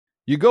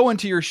You go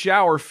into your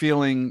shower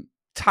feeling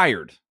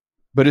tired,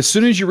 but as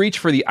soon as you reach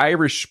for the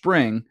Irish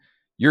Spring,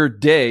 your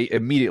day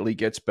immediately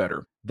gets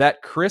better.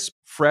 That crisp,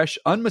 fresh,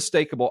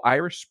 unmistakable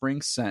Irish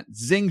Spring scent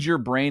zings your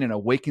brain and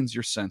awakens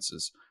your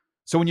senses.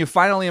 So when you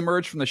finally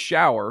emerge from the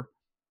shower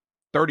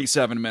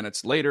 37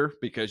 minutes later,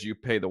 because you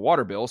pay the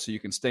water bill so you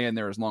can stay in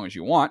there as long as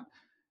you want,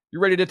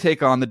 you're ready to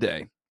take on the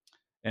day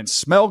and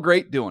smell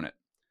great doing it.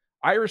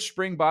 Irish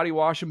Spring Body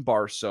Wash and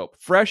Bar Soap.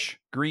 Fresh,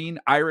 green,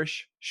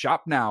 Irish.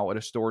 Shop now at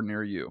a store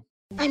near you.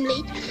 I'm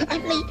late for a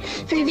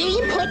very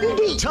important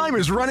date. Time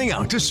is running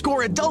out to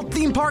score adult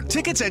theme park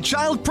tickets at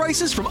child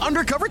prices from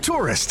Undercover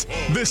Tourist.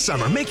 This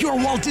summer, make your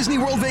Walt Disney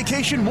World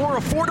vacation more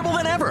affordable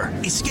than ever.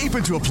 Escape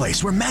into a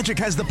place where magic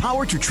has the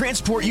power to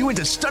transport you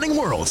into stunning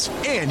worlds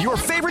and your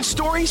favorite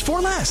stories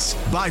for less.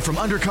 Buy from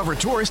Undercover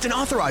Tourist, an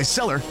authorized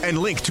seller, and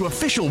link to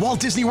official Walt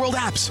Disney World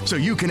apps so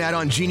you can add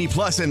on Genie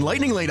Plus and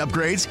Lightning Lane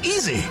upgrades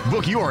easy.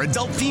 Book your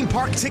adult theme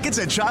park tickets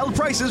at child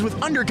prices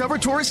with Undercover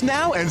Tourist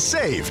now and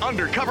save.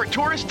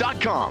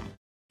 UndercoverTourist.com.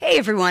 Hey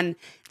everyone,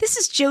 this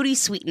is Jodie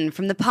Sweetin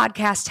from the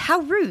podcast How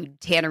Rude,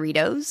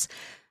 Tanneritos.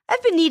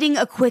 I've been needing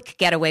a quick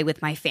getaway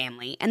with my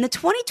family, and the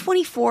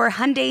 2024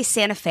 Hyundai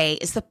Santa Fe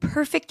is the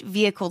perfect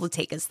vehicle to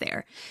take us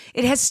there.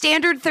 It has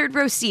standard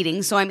third-row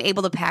seating, so I'm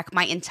able to pack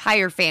my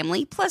entire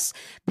family, plus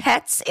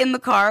pets, in the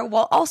car,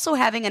 while also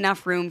having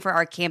enough room for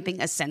our camping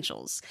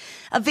essentials.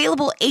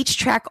 Available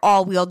H-Track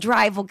all-wheel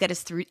drive will get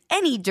us through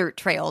any dirt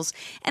trails,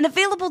 and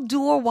available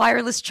dual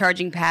wireless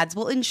charging pads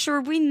will ensure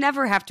we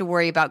never have to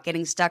worry about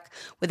getting stuck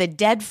with a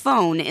dead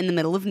phone in the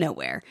middle of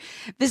nowhere.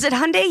 Visit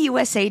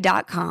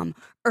HyundaiUSA.com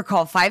or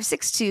call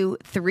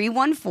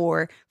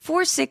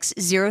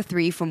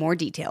 562-314-4603 for more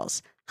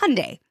details.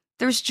 Hyundai,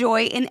 there's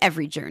joy in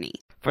every journey.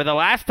 For the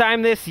last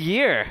time this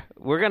year,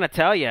 we're going to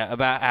tell you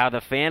about how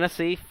the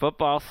fantasy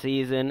football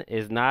season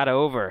is not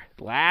over.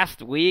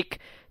 Last week,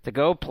 to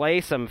go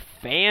play some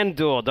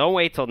FanDuel. Don't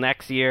wait till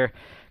next year.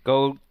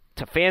 Go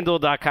to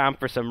FanDuel.com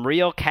for some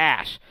real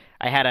cash.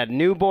 I had a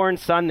newborn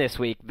son this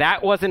week.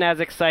 That wasn't as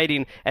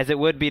exciting as it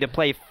would be to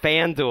play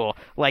FanDuel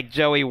like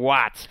Joey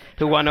Watts,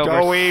 who won over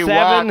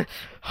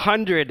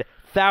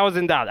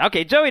 $700,000.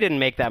 Okay, Joey didn't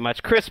make that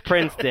much. Chris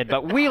Prince did,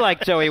 but we like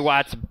Joey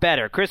Watts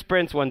better. Chris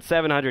Prince won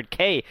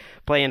 $700K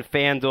playing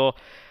FanDuel.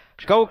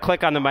 Go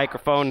click on the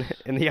microphone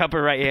in the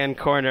upper right-hand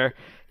corner.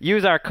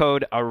 Use our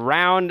code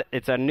AROUND.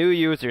 It's a new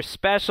user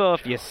special.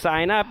 If you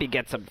sign up, you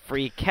get some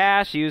free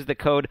cash. Use the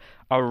code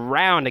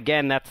AROUND.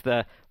 Again, that's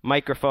the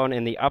microphone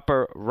in the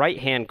upper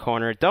right-hand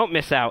corner. Don't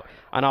miss out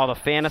on all the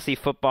fantasy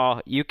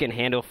football you can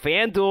handle.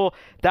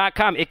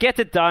 FanDuel.com. It gets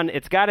it done.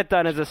 It's got it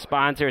done as a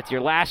sponsor. It's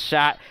your last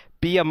shot.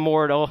 Be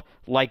immortal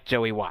like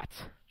Joey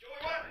Watts.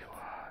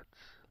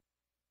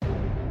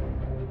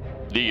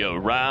 The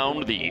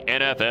Around the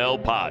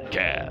NFL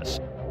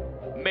podcast.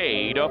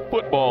 Made a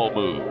football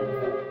move.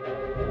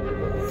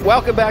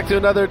 Welcome back to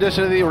another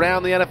edition of the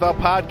Around the NFL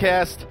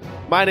podcast.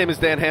 My name is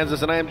Dan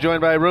Hansis, and I am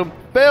joined by a room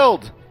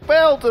filled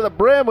to the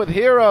brim with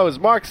heroes.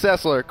 Mark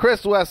Sessler,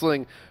 Chris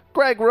Wessling,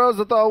 Greg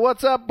Rosenthal.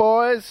 What's up,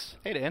 boys?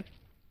 Hey, Dan.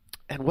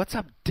 And what's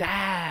up,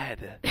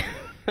 Dad?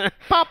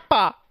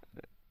 Papa.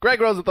 Greg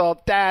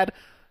Rosenthal, Dad.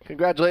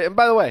 Congratulations. And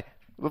by the way,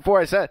 before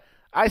I said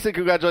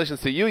congratulations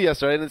to you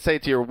yesterday. I didn't say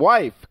it to your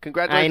wife.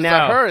 Congratulations to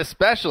her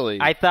especially.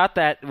 I thought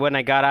that when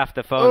I got off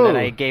the phone that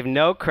I gave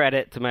no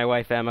credit to my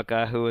wife,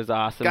 Emika, who was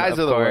awesome. Guys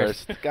are the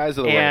worst. Guys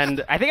are the worst.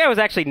 And I think I was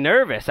actually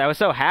nervous. I was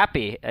so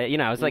happy. It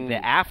was like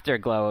the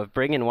afterglow of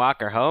bringing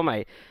Walker home.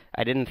 I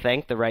didn't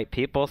thank the right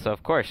people, so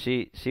of course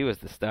she was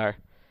the star.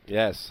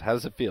 Yes. How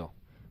does it feel?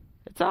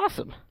 It's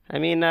awesome. I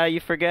mean, you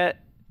forget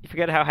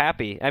how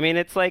happy. I mean,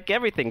 it's like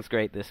everything's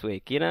great this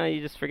week. You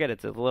just forget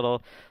it's a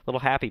little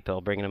happy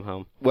pill bringing him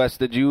home. Wes,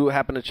 did you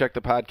happen to check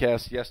the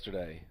podcast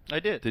yesterday?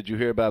 I did. Did you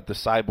hear about the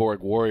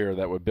cyborg warrior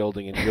that we're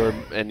building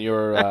in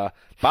your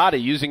body,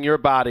 using your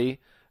body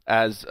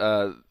as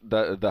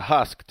the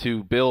husk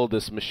to build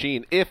this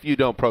machine if you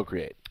don't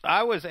procreate?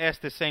 I was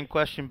asked the same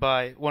question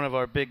by one of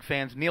our big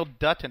fans, Neil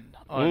Dutton,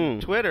 on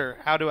Twitter.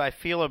 How do I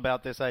feel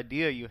about this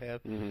idea you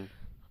have? Mm-hmm.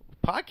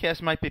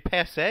 Podcast might be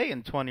passé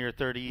in 20 or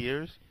 30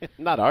 years.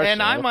 Not our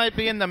And show. I might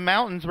be in the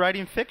mountains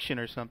writing fiction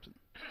or something.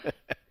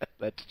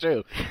 That's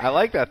true. I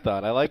like that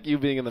thought. I like you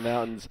being in the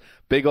mountains,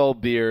 big old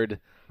beard,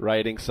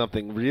 writing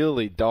something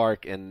really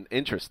dark and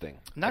interesting.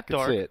 Not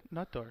dark.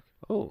 Not dark.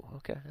 Oh,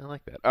 okay. I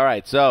like that. All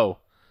right, so,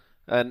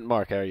 and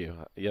Mark, how are you?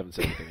 You haven't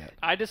said anything yet.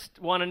 I just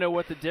want to know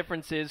what the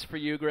difference is for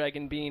you, Greg,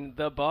 in being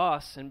the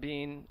boss and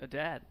being a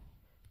dad.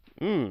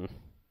 Well,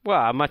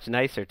 I'm much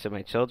nicer to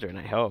my children,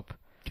 I hope.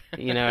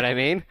 You know what I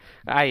mean?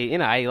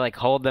 I like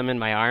hold them in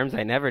my arms.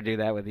 I never do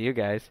that with you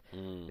guys.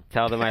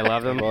 Tell them I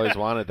love them. I've always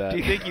wanted that. Do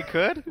you think you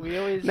could?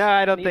 No,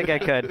 I don't think I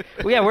could.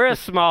 Well, yeah, we're a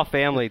small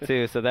family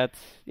too, so that's,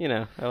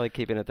 I like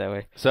keeping it that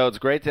way. So it's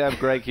great to have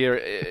Greg here,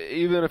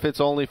 even if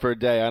it's only for a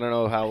day. I don't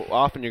know how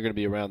often you're going to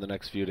be around the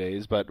next few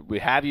days, but we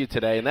have you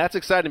today, and that's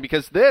exciting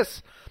because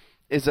this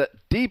is a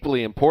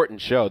deeply important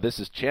show. This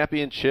is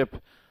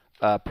Championship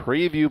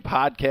Preview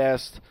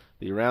Podcast,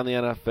 the Around the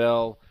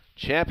NFL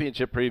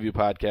Championship Preview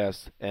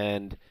Podcast,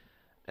 and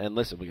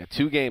listen, we got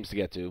 2 games to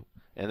get to.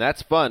 And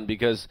that's fun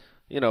because,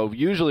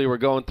 usually we're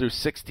going through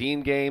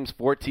 16 games,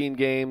 14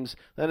 games.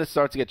 Then it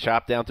starts to get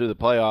chopped down through the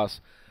playoffs.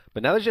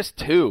 But now there's just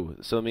 2.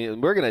 So,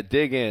 we're going to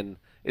dig in.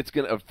 It's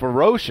a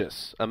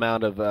ferocious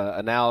amount of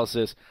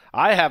analysis.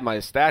 I have my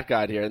stat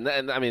guide here.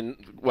 And,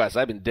 Wes,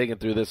 I've been digging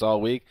through this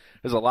all week.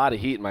 There's a lot of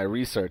heat in my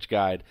research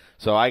guide.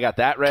 So I got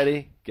that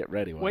ready. Get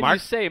ready. When you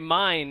say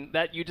mine,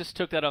 that you just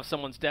took that off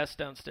someone's desk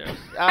downstairs.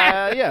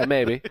 Yeah,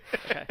 maybe.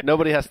 Okay.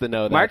 Nobody has to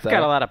know that. Mark's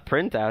got a lot of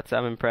printouts.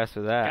 I'm impressed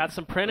with that. Got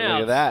some printouts.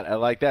 Look at that. I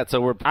like that.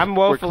 So I'm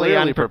woefully we're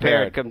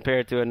unprepared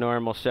compared to a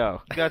normal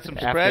show. You got some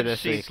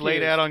spreadsheets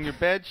laid out on your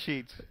bed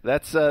sheets.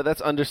 That's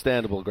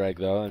understandable, Greg,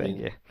 though. Thank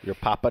you. You're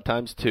Papa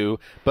times 2.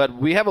 But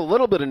we have a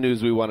little bit of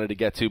news we wanted to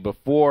get to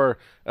before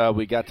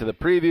we got to the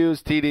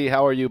previews. TD,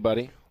 how are you,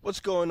 buddy? What's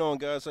going on,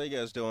 guys? How you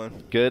guys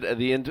doing? Good.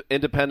 The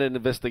independent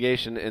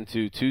investigation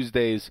into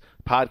Tuesday's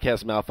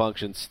podcast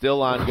malfunction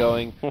still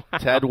ongoing. Wow.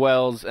 Ted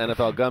Wells,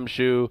 NFL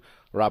Gumshoe,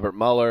 Robert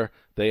Mueller.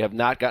 They have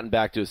not gotten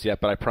back to us yet,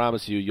 but I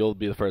promise you'll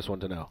be the first one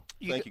to know.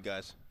 Thank you,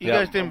 guys. You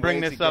guys didn't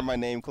bring this up. My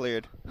name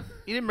cleared.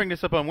 You didn't bring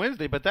this up on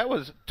Wednesday, but that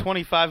was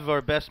 25 of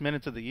our best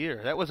minutes of the year.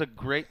 That was a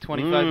great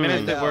 25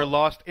 minutes that were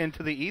lost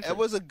into the ether. It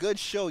was a good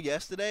show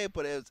yesterday,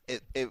 but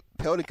it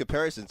paled in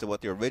comparison to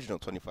what the original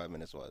 25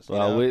 minutes was.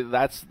 Well,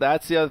 that's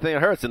the other thing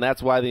that hurts, and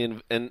that's why the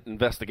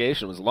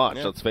investigation was launched.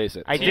 Yeah. Let's face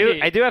it. I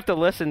do have to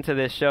listen to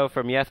this show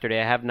from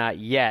yesterday. I have not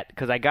yet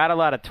because I got a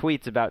lot of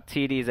tweets about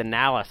TD's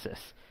analysis.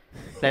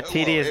 That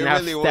TD is now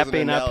really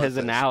stepping up his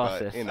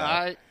analysis.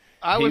 But,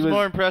 I was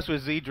more impressed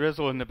with Z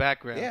Drizzle in the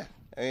background. Yeah.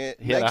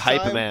 He had a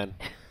hype man.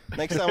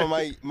 Next time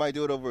I might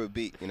do it over a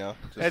beat,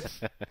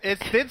 It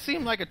did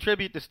seem like a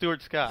tribute to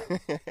Stuart Scott.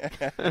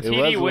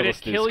 TD, would it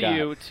kill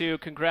you to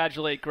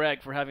congratulate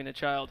Greg for having a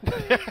child?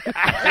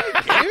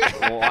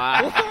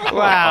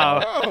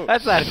 Wow.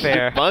 That's not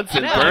fair.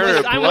 Bunsen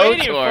burner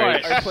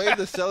blowtorch. I played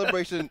the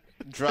celebration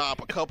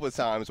drop a couple of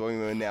times when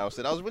we announced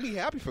it. I was really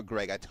happy for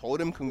Greg. I told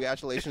him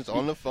congratulations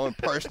on the phone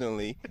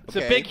personally. It's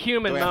a big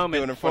human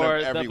moment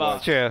for the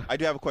boss. True. I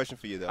do have a question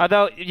for you, though.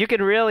 Although you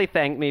can really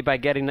thank me by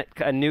getting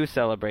a new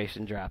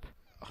celebration drop.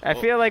 I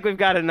feel like we've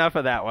got enough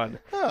of that one.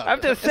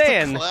 I'm just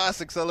saying. It's a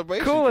classic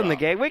celebration Cool drop. in the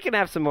game. We can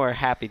have some more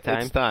happy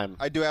time. It's time.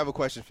 I do have a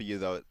question for you,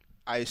 though.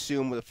 I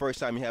assume the first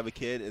time you have a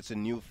kid, it's a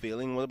new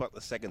feeling. What about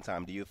the second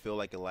time? Do you feel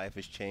like your life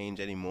has changed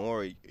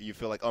anymore? Or you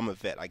feel like, I'm a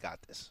vet, I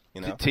got this?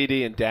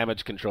 TD in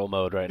damage control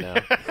mode right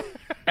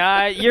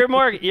now. You're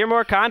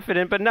more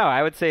confident, but no,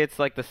 I would say it's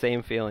like the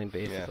same feeling,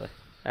 basically.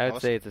 Yeah. I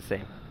would say it's the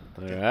same.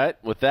 All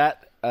right. With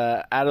that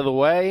out of the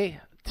way,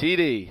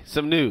 TD,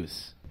 some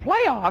news.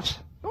 Playoffs?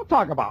 Don't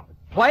talk about it.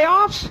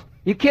 Playoffs?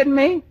 You kidding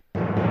me?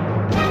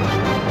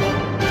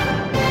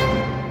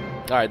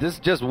 All right, this is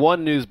just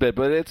one news bit,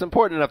 but it's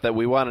important enough that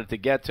we wanted to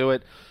get to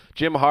it.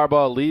 Jim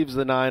Harbaugh leaves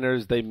the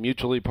Niners. They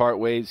mutually part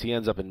ways. He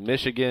ends up in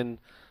Michigan.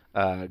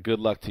 Good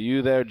luck to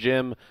you there,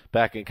 Jim,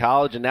 back in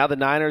college. And now the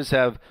Niners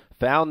have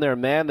found their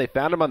man. They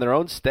found him on their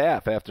own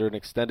staff after an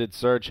extended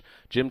search.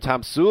 Jim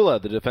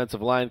Tomsula, the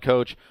defensive line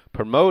coach,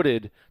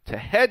 promoted to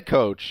head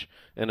coach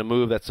in a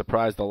move that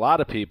surprised a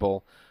lot of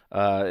people.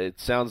 It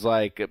sounds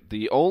like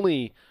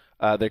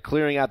they're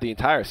clearing out the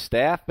entire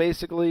staff,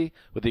 basically,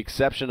 with the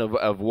exception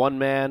of one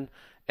man.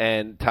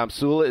 And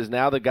Tomsula is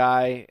now the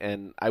guy.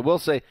 And I will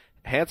say,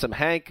 Handsome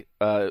Hank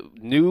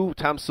knew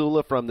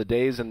Tomsula from the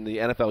days in the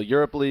NFL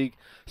Europe League,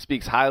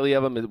 speaks highly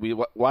of him. We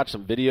watched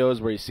some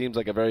videos where he seems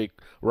like a very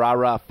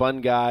rah-rah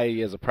fun guy. He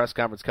has a press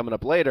conference coming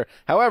up later.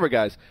 However,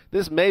 guys,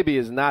 this maybe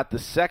is not the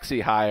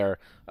sexy hire,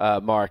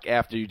 Mark,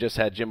 after you just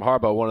had Jim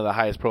Harbaugh, one of the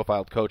highest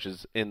profiled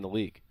coaches in the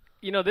league.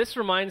 This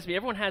reminds me,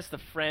 everyone has the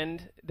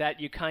friend that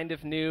you kind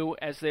of knew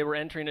as they were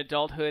entering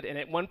adulthood, and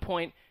at one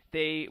point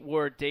they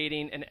were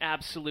dating an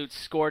absolute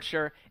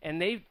scorcher,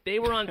 and they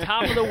were on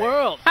top of the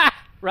world,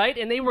 right?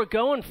 And they were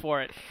going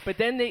for it. But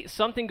then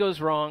something goes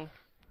wrong,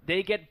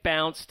 they get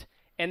bounced,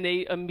 and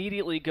they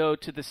immediately go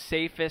to the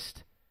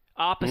safest,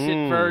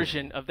 opposite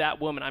version of that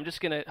woman. I'm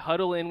just going to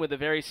huddle in with a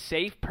very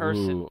safe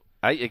person. Ooh.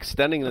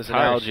 Extending this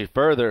analogy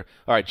further,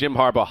 all right, Jim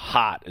Harbaugh,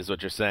 hot is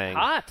what you're saying.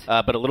 Hot.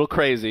 But a little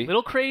crazy. Didn't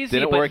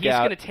work but he's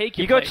out. going to take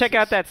you go places. Check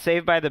out that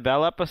Saved by the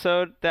Bell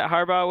episode that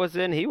Harbaugh was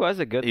in. He was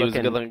a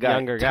good-looking guy.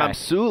 younger guy.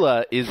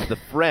 Tomsula is the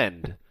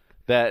friend,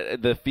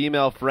 the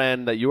female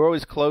friend that you were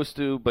always close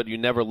to, but you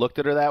never looked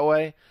at her that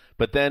way.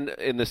 But then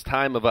in this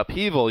time of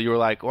upheaval, you were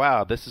like,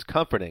 wow, this is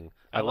comforting.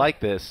 I like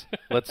this.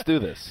 Let's do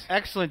this.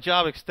 Excellent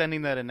job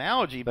extending that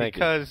analogy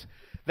because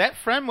that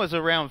friend was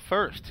around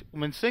first.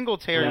 When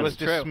Singletary was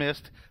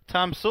dismissed,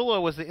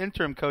 Tomsula was the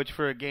interim coach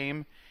for a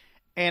game.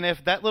 And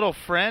if that little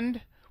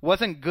friend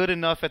wasn't good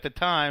enough at the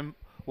time,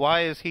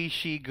 why is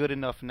she good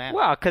enough now?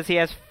 Well, because he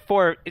has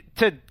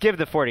to give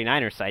the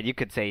 49ers side, you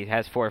could say he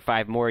has 4 or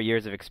 5 more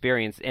years of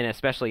experience and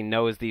especially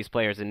knows these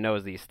players and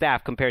knows these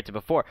staff compared to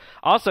before.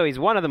 Also, he's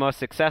one of the most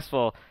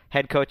successful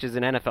head coaches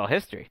in NFL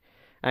history.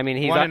 I mean,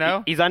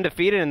 he's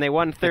undefeated, and they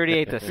won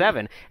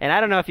 38-7. And I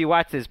don't know if you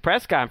watched his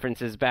press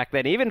conferences back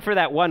then. Even for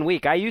that 1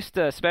 week, I used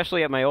to,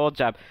 especially at my old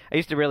job, I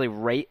used to really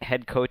rate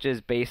head coaches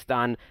based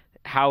on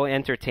how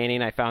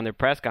entertaining I found their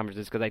press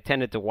conferences because I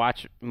tended to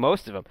watch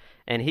most of them.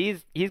 And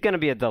he's going to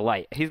be a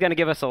delight. He's going to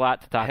give us a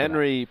lot to talk about.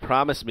 Henry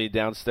promised me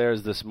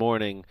downstairs this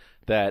morning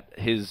that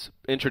his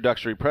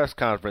introductory press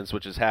conference,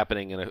 which is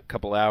happening in a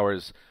couple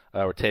hours,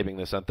 we're taping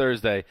this on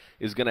Thursday,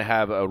 is going to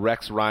have a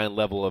Rex Ryan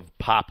level of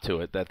pop to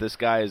it, that this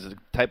guy is the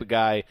type of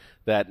guy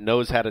that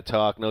knows how to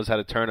talk, knows how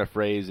to turn a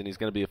phrase, and he's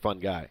going to be a fun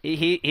guy.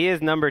 He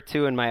is number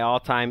 2 in my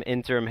all-time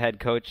interim head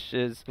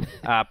coach's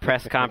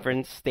press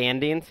conference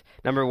standings.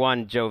 Number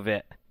 1, Joe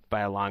Vitt. By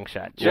a long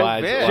shot. Joe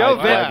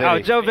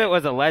Vitt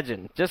was a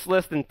legend. Just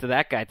listen to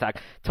that guy talk.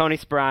 Tony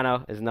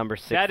Sperano is number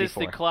 64. That is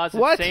the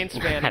closet Saints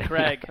fan,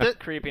 Craig,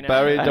 creeping out.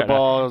 Barry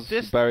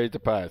DeBalls, Barry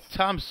DePaz.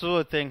 Tom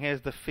Sula thing has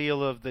the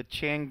feel of the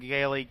Chan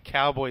Gailey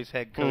Cowboys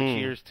head coach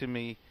years to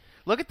me.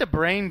 Look at the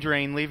brain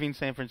drain leaving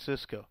San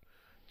Francisco.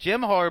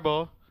 Jim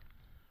Harbaugh,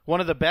 one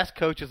of the best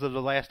coaches of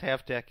the last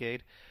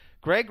half-decade.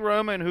 Greg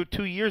Roman, who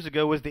 2 years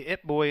ago was the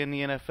it boy in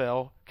the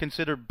NFL,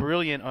 considered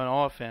brilliant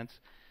on offense.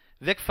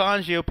 Vic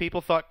Fangio, people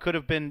thought could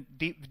have been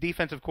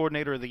defensive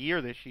coordinator of the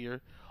year this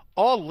year,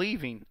 all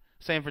leaving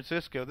San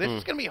Francisco. This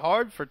is going to be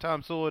hard for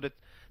Tom Sula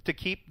to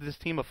keep this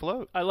team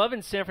afloat. I love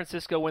in San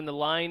Francisco when the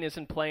line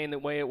isn't playing the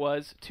way it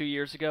was 2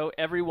 years ago.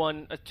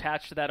 Everyone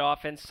attached to that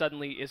offense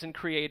suddenly isn't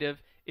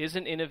creative,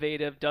 isn't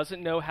innovative,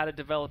 doesn't know how to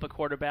develop a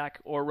quarterback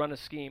or run a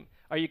scheme.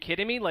 Are you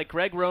kidding me? Like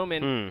Greg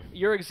Roman,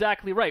 you're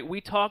exactly right.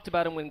 We talked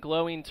about him in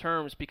glowing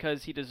terms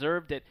because he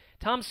deserved it.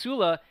 Tom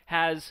Sula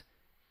has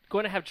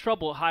going to have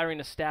trouble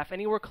hiring a staff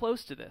anywhere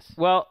close to this.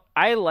 Well,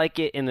 I like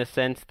it in the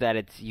sense that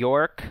it's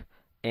York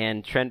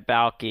and Trent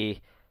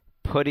Baalke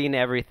putting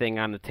everything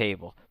on the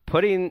table,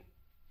 putting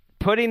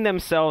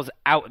themselves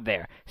out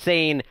there,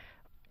 saying,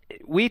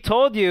 we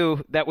told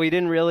you that we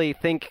didn't really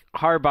think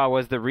Harbaugh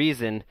was the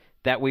reason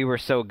that we were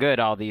so good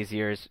all these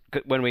years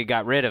when we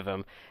got rid of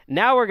him.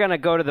 Now we're going to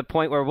go to the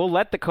point where we'll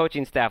let the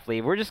coaching staff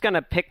leave. We're just going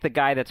to pick the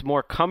guy that's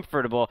more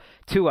comfortable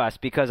to us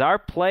because our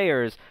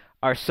players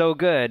are so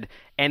good,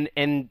 and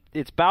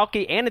it's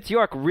Baalke and it's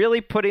York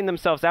really putting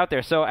themselves out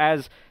there. So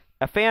as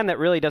a fan that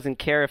really doesn't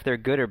care if they're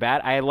good or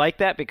bad, I like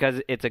that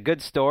because it's a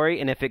good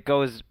story, and if it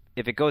goes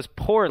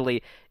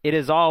poorly, it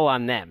is all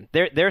on them.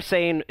 They're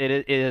saying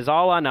it is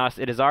all on us.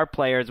 It is our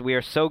players. We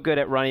are so good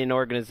at running an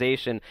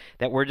organization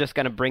that we're just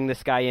going to bring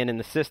this guy in, and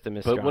the system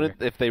is stronger.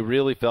 But if they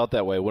really felt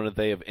that way, wouldn't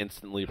they have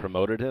instantly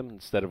promoted him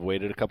instead of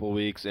waited a couple of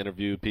weeks,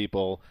 interviewed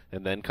people,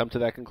 and then come to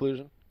that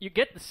conclusion? You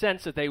get the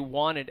sense that they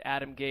wanted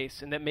Adam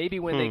Gase, and that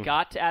maybe when they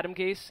got to Adam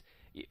Gase,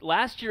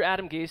 last year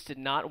Adam Gase did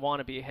not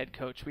want to be a head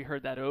coach. We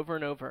heard that over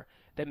and over.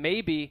 That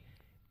maybe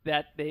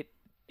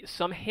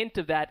some hint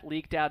of that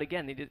leaked out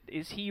again.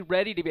 Is he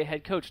ready to be a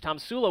head coach? Tom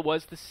Sula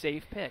was the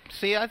safe pick.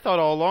 See, I thought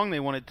all along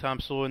they wanted Tom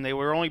Sula, and they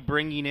were only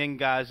bringing in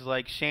guys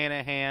like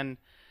Shanahan,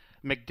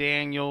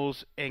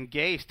 McDaniels, and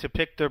Gase to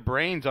pick their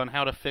brains on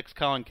how to fix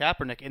Colin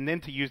Kaepernick and then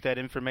to use that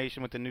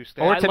information with the new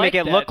staff. Or to make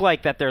it look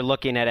like that they're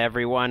looking at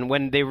everyone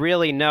when they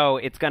really know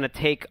it's going to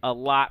take a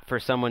lot for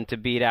someone to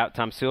beat out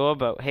Tom Sula,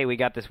 but hey, we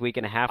got this week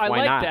and a half, why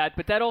not? I like that,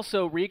 but that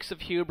also reeks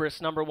of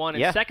hubris, number one.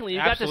 And secondly,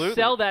 you've got to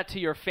sell that to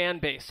your fan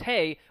base.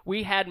 Hey,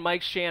 we had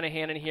Mike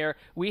Shanahan in here.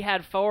 We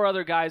had 4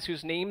 other guys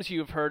whose names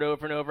you've heard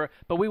over and over,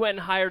 but we went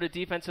and hired a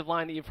defensive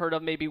line that you've heard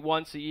of maybe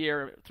once a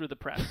year through the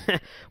press.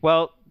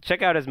 Well,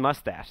 check out his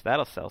mustache.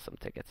 That'll sell some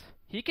tickets.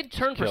 He can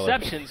turn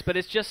perceptions, but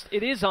it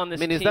is on this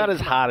team. I mean, he's not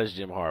as hot as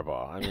Jim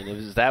Harbaugh. I mean,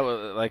 is that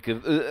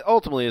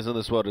ultimately isn't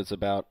this what it's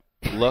about?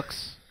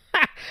 Looks.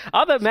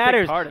 All that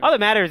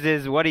matters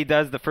is what he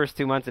does the first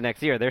 2 months of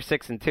next year. They're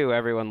 6-2.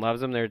 Everyone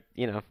loves him. They're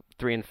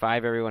 3-5.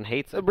 Everyone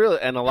hates him. Really,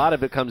 and a lot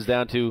of it comes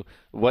down to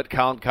what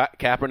Colin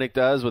Kaepernick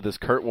does with his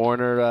Kurt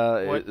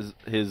Warner,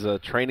 his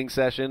training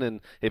session,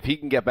 and if he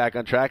can get back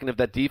on track, and if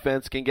that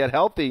defense can get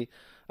healthy.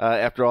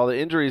 After all the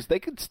injuries, they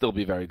could still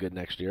be very good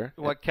next year.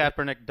 What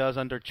Kaepernick does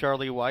under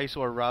Charlie Weiss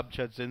or Rob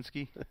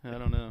Chudzinski, I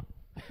don't know.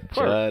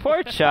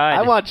 Poor Chud.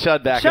 I want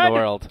Chud back in the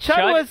world.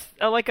 Chud was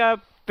like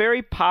a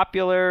very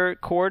popular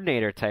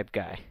coordinator type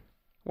guy.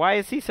 Why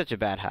is he such a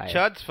bad hire?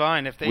 Chud's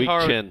fine. If they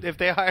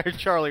hired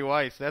Charlie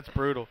Weiss, that's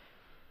brutal.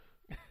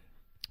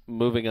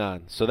 Moving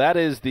on. So that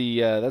is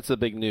that's the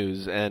big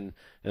news, and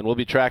we'll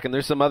be tracking.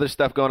 There's some other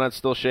stuff going on,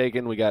 still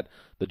shaking. We got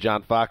the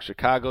John Fox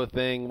Chicago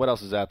thing. What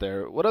else is out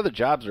there? What other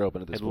jobs are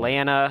open at this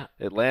point?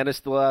 Atlanta's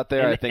still out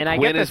there. I think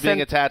Quinn is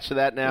being attached to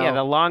that now. Yeah,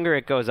 the longer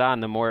it goes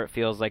on, the more it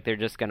feels like they're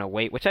just going to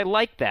wait, which I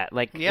like that.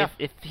 Like, if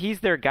he's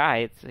their guy,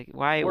 it's like,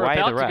 why the rush?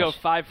 We're about to go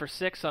 5 for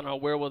 6 on a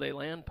Where Will They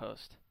Land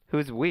post.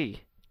 Who's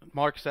we?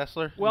 Mark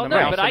Sessler. Well,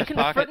 no, but I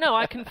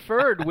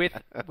conferred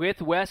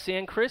with Wes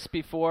and Chris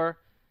before.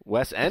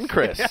 Wes and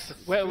Chris.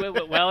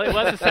 Well, it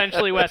was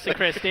essentially Wes and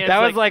Chris. Dan's that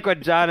was like what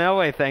John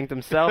Elway thanked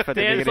himself at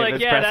the beginning of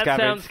his press conference. Yeah, that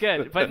sounds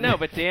good.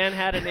 But Dan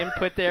had an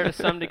input there to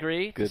some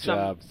degree. Good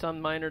job.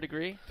 Some minor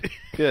degree.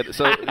 Good.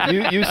 So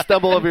you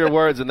stumble over your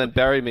words and then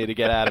bury me to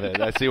get out of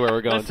it. I see where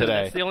we're going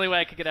today. That's the only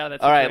way I could get out of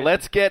that. All right,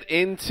 let's get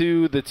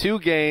into the 2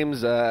 games.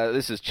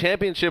 This is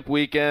championship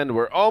weekend.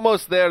 We're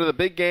almost there to the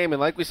big game. And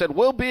like we said,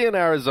 we'll be in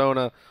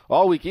Arizona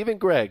all week. Even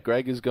Greg.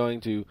 Greg is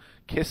going to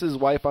kiss his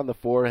wife on the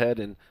forehead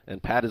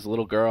and pat his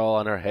little girl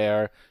on her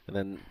hair, and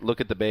then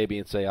look at the baby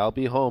and say, "I'll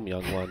be home,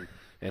 young one."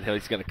 And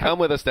he's going to come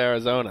with us to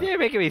Arizona. You're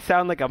making me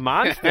sound like a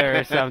monster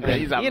or something.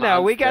 He's a you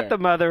know, we monster. got the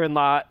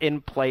mother-in-law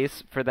in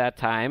place for that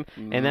time,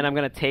 and then I'm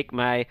going to take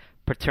my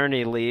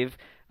paternity leave,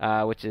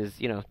 which is,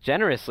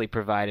 generously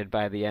provided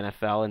by the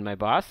NFL and my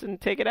boss, and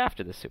take it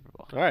after the Super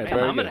Bowl. All right, Man,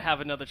 I'm going to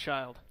have another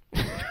child.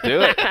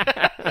 Do it.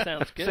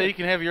 Sounds good. So you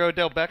can have your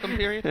Odell Beckham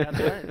period? That's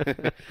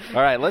right.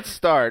 All right, let's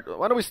start.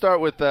 Why don't we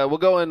start with, we'll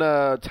go in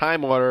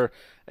time order,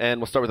 and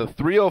we'll start with a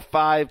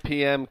 3:05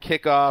 p.m.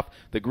 kickoff.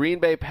 The Green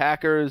Bay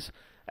Packers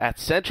at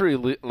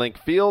CenturyLink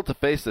Field to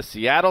face the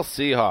Seattle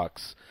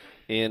Seahawks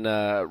in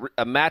a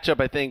matchup.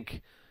 I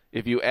think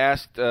if you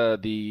asked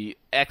the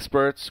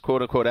experts,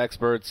 quote-unquote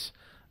experts,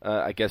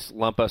 I guess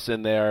lump us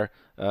in there,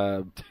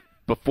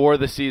 before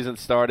the season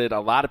started,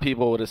 a lot of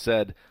people would have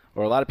said,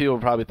 or a lot of people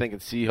were probably thinking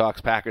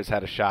Seahawks-Packers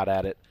had a shot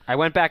at it. I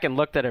went back and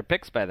looked at our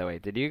picks, by the way.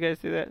 Did you guys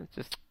do that?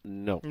 Just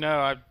No.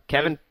 No,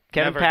 Kevin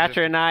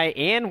Patra and I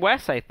and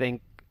Wes, I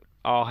think,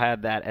 all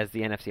had that as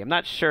the NFC. I'm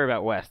not sure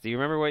about Wes. Do you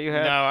remember what you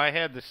had? No, I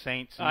had the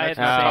Saints. I had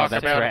the Oh, Saints.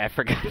 that's right. I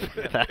forgot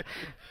about that.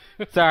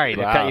 Sorry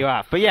to cut you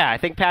off. But yeah, I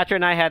think Patra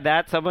and I had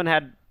that. Someone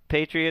had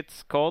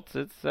Patriots, Colts.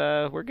 It's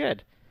we're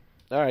good.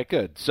 All right,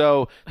 good.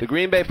 So the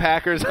Green Bay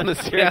Packers and the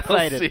Seattle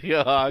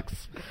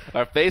Seahawks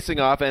are facing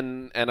off,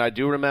 and I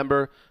do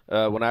remember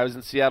when I was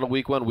in Seattle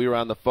week 1, we were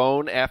on the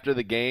phone after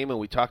the game, and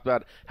we talked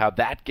about how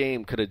that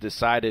game could have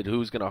decided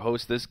who's going to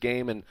host this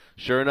game, and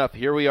sure enough,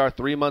 here we are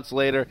 3 months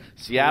later.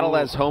 Seattle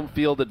has home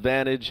field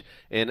advantage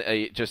in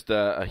just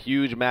a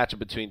huge matchup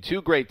between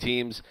two great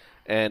teams,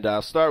 and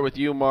I'll start with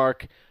you,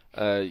 Mark.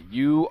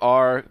 You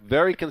are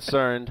very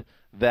concerned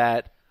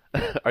that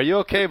are you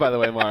okay, by the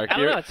way, Mark? I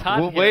don't know, it's hot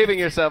in here. Waving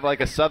yourself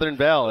like a Southern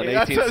belle in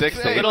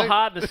 1860. A little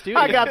hot in the studio.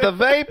 I got the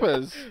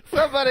vapors.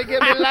 Somebody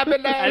give me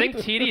lemonade. I think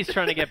TD's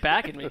trying to get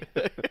back at me.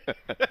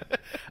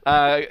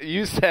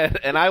 You said,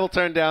 and I will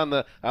turn down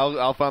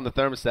I'll find the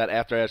thermostat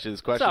after I ask you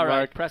this question, It's all right.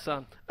 Mark. Press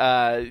on.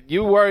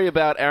 You worry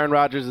about Aaron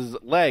Rodgers'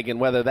 leg and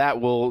whether that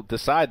will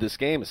decide this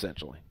game,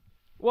 essentially.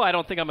 Well, I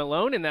don't think I'm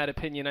alone in that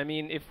opinion. I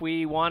mean, if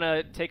we want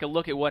to take a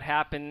look at what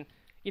happened,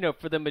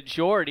 for the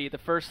majority, the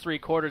first 3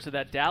 quarters of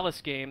that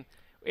Dallas game,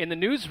 in the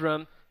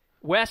newsroom,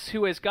 Wes,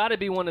 who has got to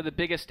be one of the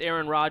biggest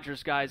Aaron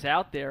Rodgers guys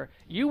out there,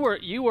 you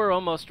were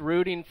almost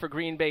rooting for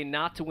Green Bay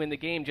not to win the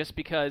game just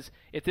because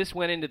if this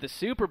went into the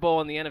Super Bowl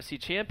and the NFC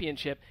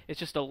Championship, it's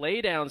just a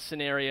laydown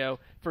scenario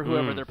for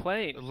whoever they're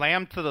playing.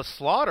 Lamb to the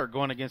slaughter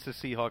going against the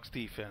Seahawks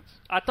defense.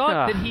 I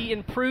thought that he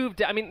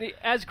improved. I mean,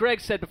 as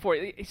Greg said before,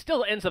 he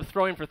still ends up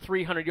throwing for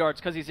 300 yards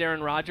because he's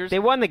Aaron Rodgers. They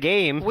won the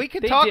game. We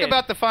can talk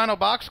about the final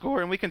box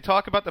score, and we can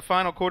talk about the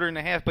final quarter and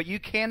a half, but you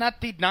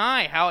cannot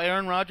deny how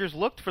Aaron Rodgers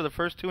looked for the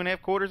first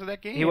 2.5 quarters of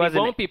that game. He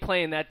won't be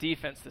playing that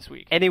defense this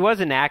week. And he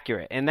wasn't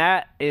accurate. And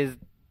that is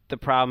the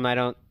problem I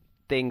don't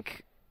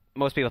think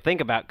most people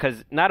think about,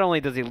 because not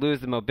only does he lose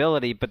the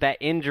mobility, but that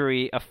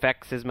injury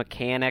affects his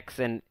mechanics,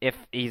 and if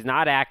he's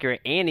not accurate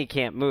and he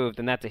can't move,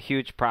 then that's a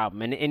huge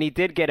problem. And he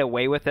did get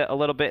away with it a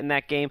little bit in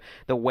that game,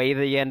 the way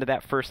the end of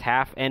that first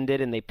half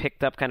ended, and they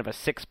picked up kind of a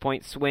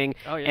 6-point swing,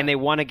 and they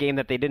won a game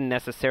that they didn't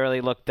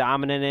necessarily look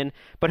dominant in.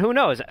 But who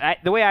knows?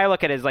 The way I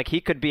look at it is like he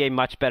could be a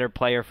much better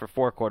player for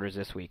 4 quarters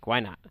this week. Why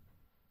not?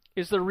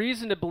 Is there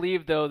reason to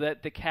believe, though,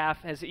 that the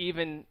calf has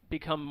even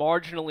become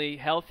marginally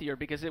healthier?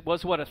 Because it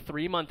was, a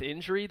 3-month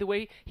injury, the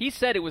way he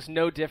said it was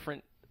no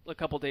different a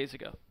couple days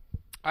ago.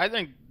 I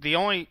think the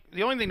only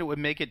thing that would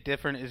make it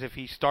different is if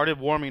he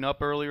started warming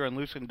up earlier and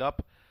loosened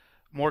up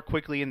more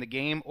quickly in the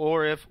game,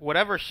 or if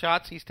whatever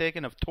shots he's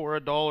taken of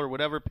Toradol or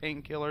whatever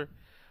painkiller,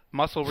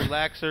 muscle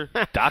relaxer.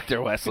 Dr.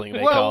 Wessling, they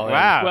call him.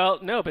 Wow. Well,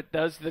 no, but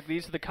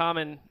these are the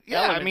common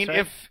Yeah, elements, I mean,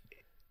 right?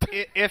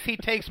 if he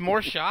takes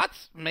more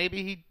shots,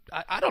 maybe he.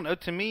 I don't know.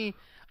 To me,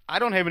 I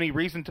don't have any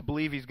reason to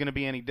believe he's going to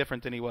be any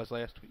different than he was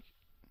last week.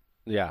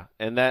 Yeah,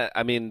 and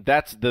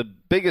that's the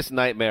biggest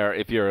nightmare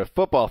if you're a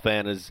football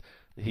fan is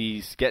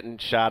he's getting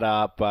shot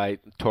up by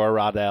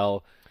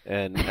Toradol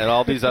and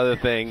all these other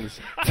things.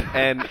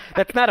 And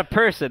that's not a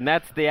person.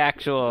 That's the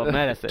actual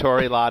medicine.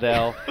 Torrey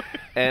Laudel.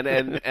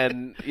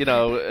 And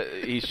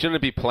he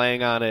shouldn't be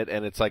playing on it,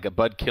 and it's like a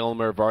Bud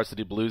Kilmer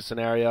Varsity Blues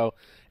scenario.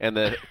 And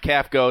the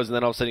calf goes, and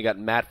then all of a sudden you got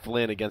Matt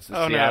Flynn against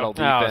the Seattle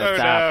defense.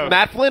 No.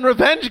 Matt Flynn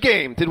revenge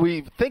game. Did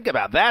we think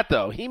about that,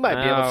 though? He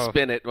might be able to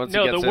spin it once he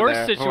gets in there. No, the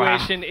worst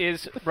situation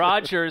is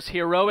Rodgers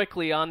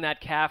heroically on that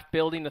calf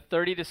building a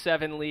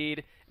 30-7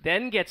 lead,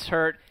 then gets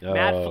hurt.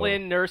 Matt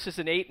Flynn nurses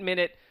an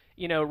 8-minute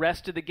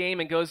rest of the game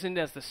and goes in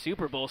as the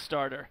Super Bowl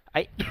starter.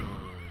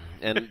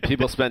 And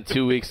people spent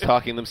 2 weeks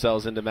talking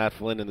themselves into Matt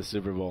Flynn in the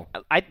Super Bowl.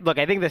 I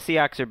think the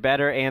Seahawks are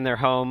better, and they're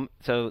home,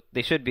 so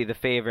they should be the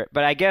favorite.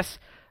 But I guess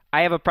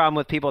I have a problem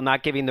with people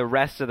not giving the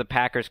rest of the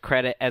Packers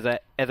credit as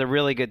a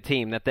really good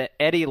team. That the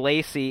Eddie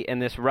Lacy in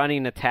this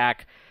running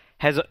attack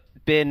has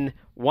been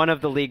one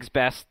of the league's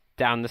best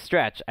down the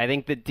stretch. I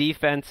think the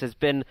defense has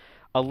been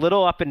a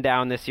little up and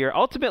down this year.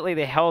 Ultimately,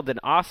 they held an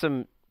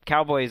awesome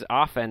Cowboys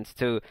offense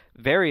to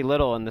very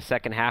little in the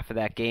second half of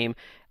that game.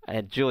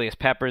 Julius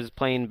Peppers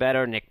playing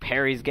better. Nick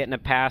Perry's getting a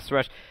pass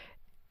rush.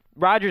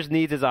 Rodgers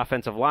needs his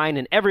offensive line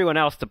and everyone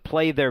else to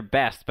play their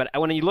best. But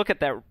when you look at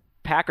that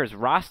Packers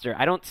roster,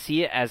 I don't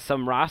see it as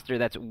some roster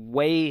that's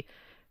way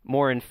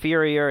more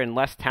inferior and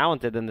less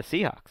talented than the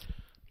Seahawks.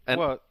 And,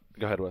 go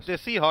ahead, Wes. The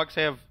Seahawks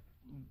have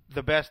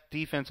the best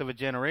defense of a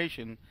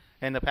generation,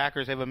 and the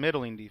Packers have a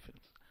middling defense.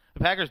 The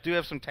Packers do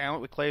have some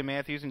talent with Clay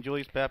Matthews and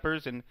Julius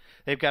Peppers, and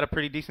they've got a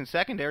pretty decent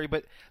secondary,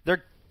 but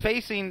they're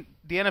facing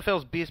the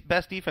NFL's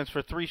best defense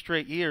for 3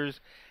 straight years,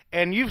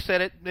 and you've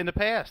said it in the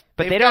past.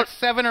 But they've got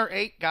 7 or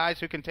 8 guys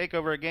who can take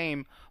over a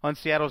game on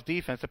Seattle's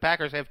defense. The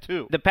Packers have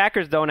 2. The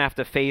Packers don't have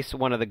to face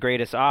one of the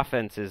greatest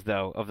offenses,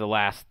 though, of the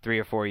last 3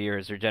 or 4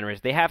 years or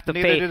generations. They have to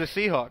Neither do the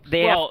Seahawks.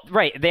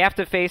 They have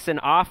to face an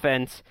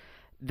offense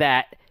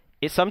that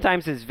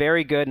sometimes is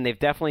very good, and they've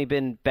definitely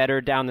been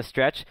better down the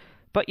stretch.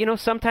 But,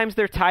 sometimes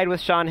they're tied with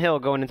Shaun Hill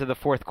going into the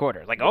fourth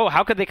quarter. Like,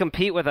 how could they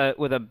compete with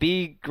a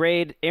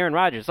B-grade Aaron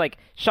Rodgers? Like,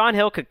 Shaun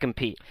Hill could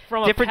compete.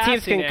 From different a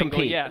teams can angle,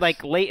 compete, yes.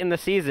 like, late in the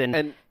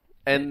season.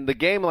 And the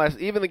game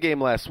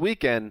last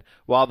weekend,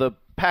 while the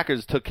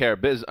Packers took care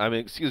of business,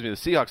 the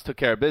Seahawks took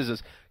care of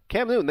business,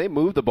 Cam Newton, they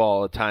moved the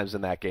ball at times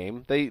in that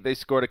game. They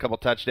scored a couple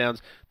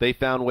touchdowns. They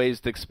found ways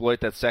to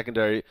exploit that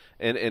secondary,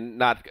 and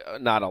not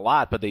a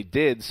lot, but they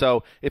did.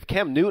 So if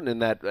Cam Newton in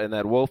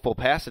that woeful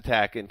pass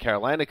attack in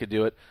Carolina could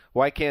do it,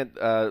 why can't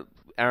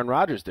Aaron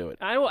Rodgers do it?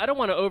 I don't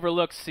want to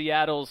overlook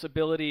Seattle's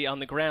ability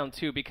on the ground,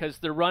 too, because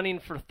they're running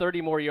for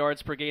 30 more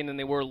yards per game than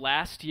they were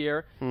last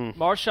year.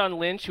 Marshawn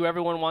Lynch, who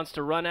everyone wants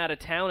to run out of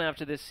town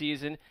after this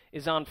season,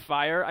 is on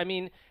fire. I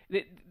mean,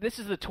 this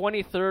is the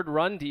 23rd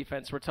run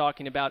defense we're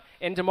talking about.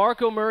 And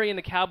DeMarco Murray and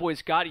the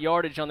Cowboys got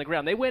yardage on the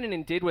ground. They went in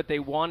and did what they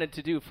wanted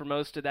to do for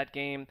most of that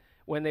game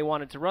when they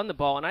wanted to run the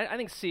ball. And I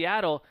think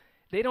Seattle,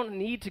 they don't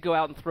need to go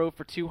out and throw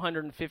for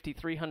 250,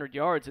 300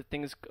 yards if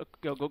things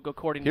go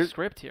according to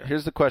script here.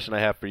 Here's the question I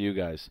have for you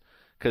guys,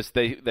 because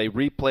they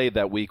replayed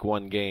that Week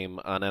 1 game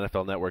on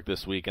NFL Network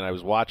this week, and I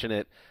was watching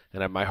it,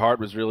 and my heart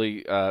was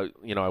really, I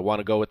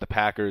want to go with the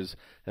Packers,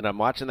 and I'm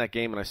watching that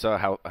game, and I saw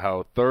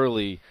how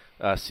thoroughly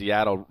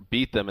Seattle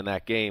beat them in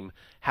that game.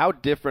 How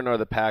different are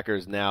the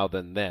Packers now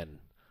than then,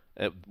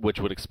 which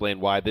would explain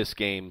why this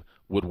game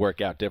would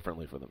work out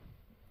differently for them?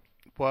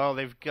 Well,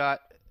 they've got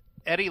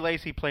Eddie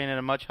Lacy playing at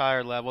a much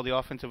higher level, the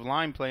offensive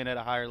line playing at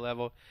a higher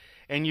level,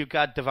 and you've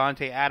got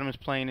Devontae Adams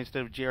playing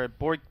instead of Jared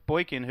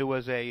Boykin, who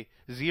was a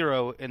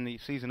 0 in the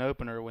season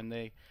opener when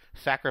they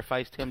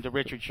sacrificed him to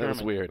Richard Sherman.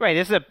 That's weird. Right,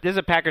 this is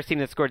a Packers team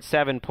that scored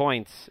 7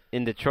 points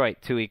in Detroit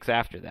 2 weeks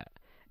after that,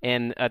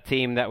 and a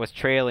team that was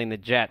trailing the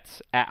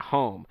Jets at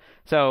home.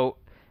 So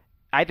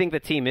I think the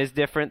team is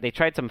different. They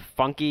tried some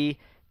funky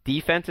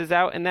defenses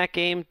out in that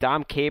game.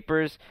 Dom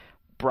Capers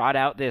brought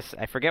out this,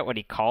 I forget what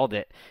he called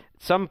it,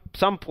 some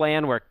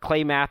plan where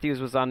Clay Matthews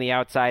was on the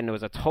outside, and it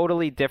was a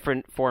totally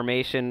different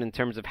formation in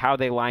terms of how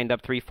they lined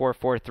up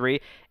 3-4-4-3,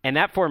 and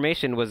that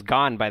formation was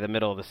gone by the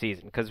middle of the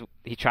season because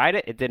he tried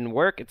it, it didn't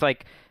work. It's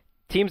like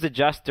teams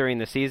adjust during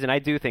the season. I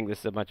do think this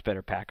is a much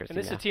better Packers team.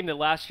 And this is a team that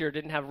last year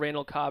didn't have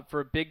Randall Cobb for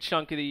a big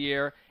chunk of the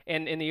year,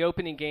 and in the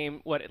opening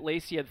game,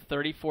 Lacy had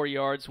 34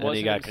 yards. And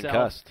he got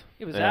concussed.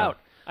 He was out.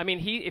 I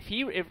mean,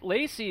 if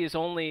Lacy is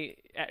only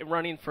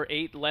running for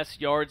 8 less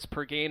yards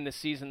per game this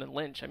season than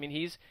Lynch, I mean,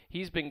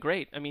 he's been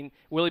great. I mean,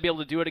 will he be able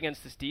to do it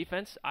against this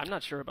defense? I'm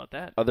not sure about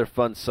that. Other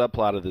fun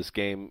subplot of this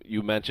game,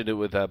 you mentioned it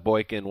with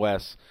Boykin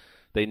Wes.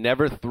 They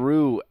never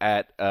threw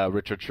at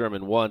Richard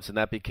Sherman once, and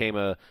that became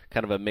a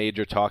kind of a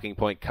major talking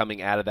point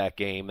coming out of that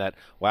game that,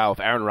 wow, if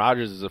Aaron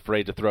Rodgers is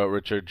afraid to throw at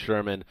Richard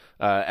Sherman,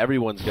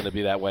 everyone's going to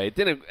be that way. It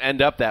didn't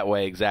end up that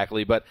way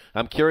exactly, but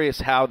I'm curious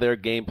how their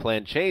game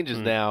plan changes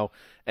now.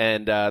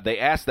 And they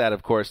asked that,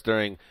 of course,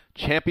 during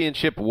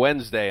Championship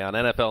Wednesday on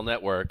NFL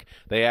Network.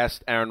 They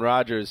asked Aaron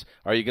Rodgers,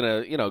 are you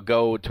going to,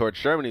 go towards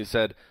Sherman? He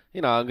said,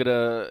 or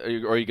are you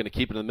going to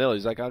keep it in the middle?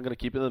 He's like, I'm going to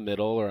keep it in the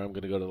middle, or I'm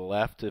going to go to the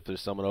left. If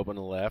there's someone open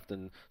on the left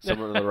and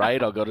someone on the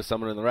right, I'll go to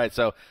someone on the right.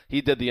 So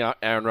he did the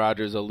Aaron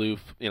Rodgers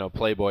aloof,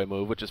 Playboy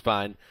move, which is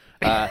fine.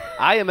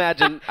 I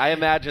imagine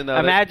though.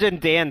 Imagine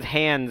Dan's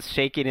hands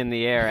shaking in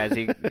the air as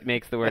he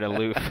makes the word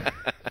aloof.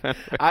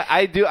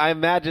 I do. I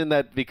imagine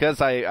that because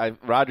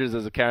Rodgers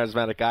is a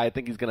charismatic guy, I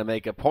think he's going to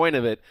make a point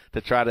of it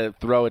to try to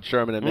throw at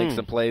Sherman and make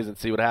some plays and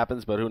see what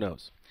happens. But who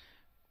knows?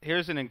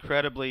 Here's an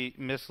incredibly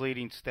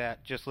misleading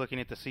stat. Just looking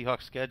at the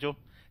Seahawks schedule,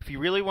 if you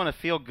really want to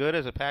feel good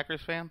as a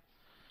Packers fan,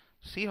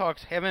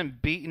 Seahawks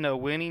haven't beaten a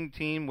winning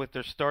team with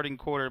their starting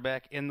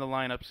quarterback in the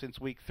lineup since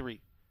Week 3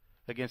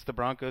 against the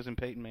Broncos and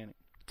Peyton Manning.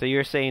 So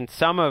you're saying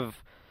some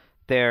of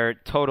their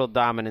total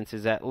dominance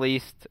is at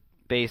least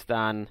based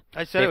on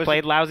they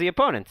played lousy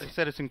opponents. I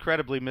said it's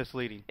incredibly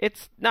misleading.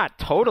 It's not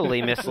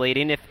totally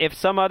misleading. If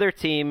some other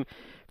team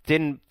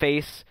didn't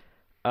face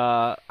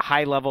a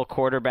high-level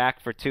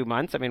quarterback for 2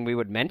 months, I mean, we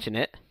would mention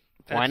it.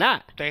 Why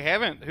not? They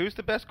haven't. Who's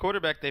the best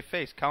quarterback they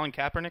faced? Colin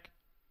Kaepernick?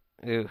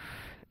 Oof.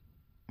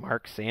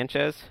 Mark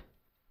Sanchez?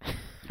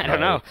 I don't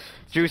know.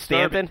 Drew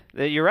Stanton?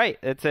 You're right.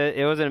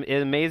 It was an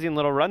amazing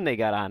little run they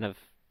got on of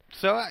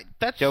So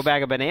that's Joe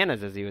Bag of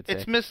Bananas, as you would say.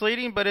 It's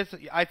misleading, but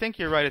I think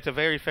you're right. It's a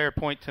very fair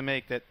point to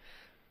make that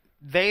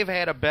they've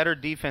had a better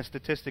defense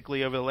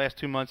statistically over the last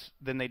 2 months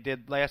than they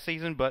did last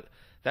season, but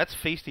that's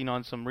feasting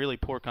on some really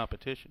poor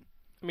competition.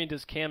 I mean,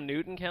 does Cam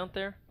Newton count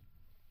there?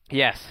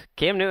 Yes.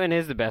 Cam Newton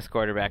is the best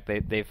quarterback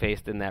they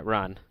faced in that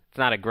run. It's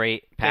not a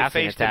great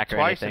passing attack or anything.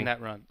 They faced him twice in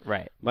that run.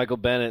 Right. Michael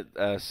Bennett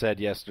said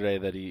yesterday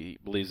that he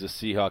believes the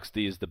Seahawks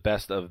D is the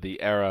best of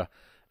the era,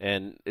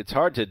 and it's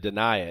hard to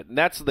deny it. And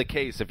that's the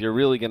case if you're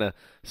really going to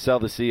sell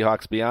the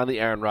Seahawks beyond the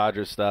Aaron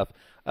Rodgers stuff,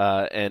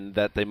 and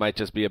that they might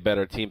just be a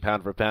better team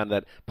pound for pound,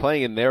 that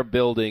playing in their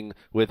building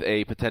with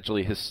a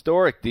potentially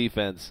historic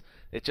defense,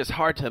 it's just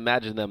hard to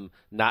imagine them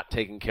not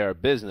taking care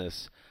of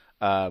business.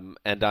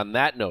 And on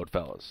that note,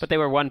 fellas. But they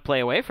were one play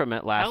away from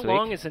it last week. How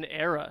long is an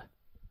era?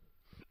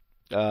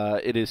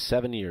 It is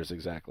 7 years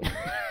exactly.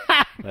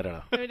 I don't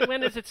know. I mean,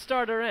 when does it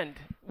start or end?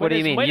 What do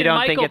you mean? You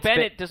don't think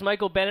it's Does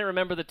Michael Bennett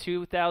remember the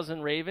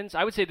 2000 Ravens?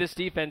 I would say this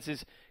defense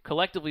is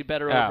collectively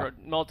better over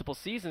multiple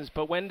seasons,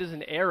 but when does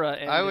an era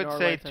end? I would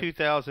say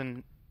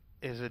 2000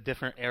 is a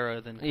different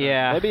era than current.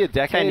 Yeah, maybe a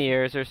decade, 10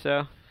 years or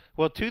so.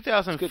 Well,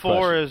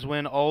 2004 is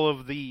when all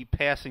of the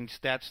passing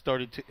stats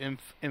started to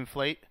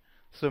inflate,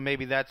 so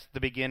maybe that's the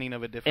beginning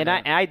of a different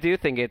era. And I do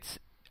think it's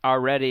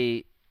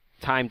already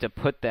time to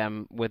put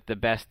them with the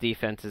best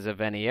defenses of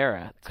any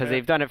era because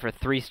they've done it for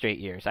 3 straight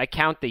years. I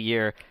count the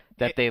year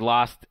that they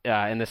lost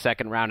in the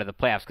second round of the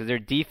playoffs because their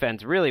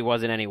defense really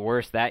wasn't any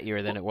worse that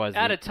year than it was.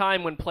 At a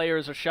time when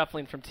players are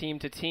shuffling from team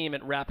to team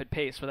at rapid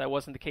pace, where that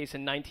wasn't the case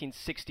in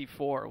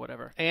 1964 or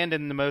whatever. And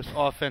in the most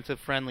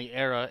offensive-friendly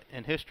era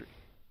in history.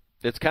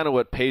 It's kind of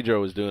what Pedro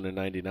was doing in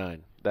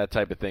 '99, that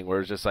type of thing,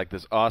 where it's just like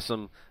this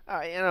awesome,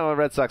 a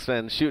Red Sox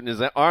fan shooting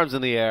his arms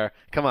in the air.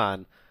 Come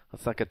on.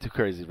 Let's not get too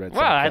crazy, Red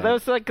Sox. Well, that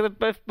was like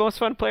the most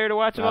fun player to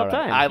watch of all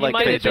time. I like Pedro.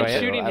 He might have been Pedro.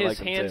 shooting his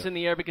hands in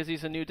the air because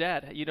he's a new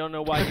dad. You don't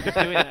know why he was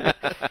doing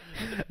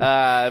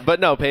that. But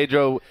no,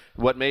 Pedro,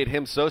 what made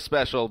him so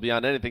special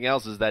beyond anything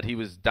else is that he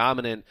was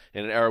dominant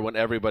in an era when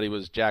everybody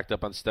was jacked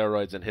up on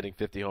steroids and hitting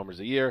 50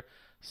 homers a year.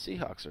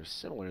 Seahawks are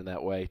similar in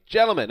that way.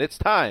 Gentlemen, it's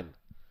time.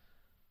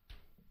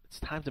 It's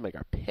time to make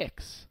our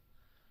picks.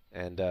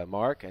 And,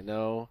 Mark, I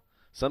know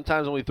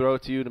sometimes when we throw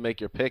it to you to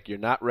make your pick, you're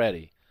not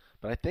ready.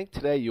 But I think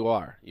today you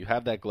are. You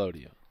have that glow to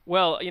you.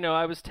 Well,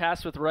 I was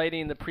tasked with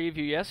writing the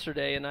preview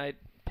yesterday, and I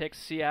picked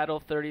Seattle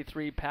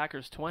 33,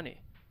 Packers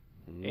 20.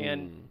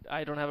 And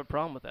I don't have a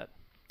problem with that.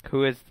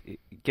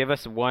 Give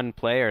us one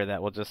player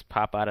that will just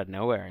pop out of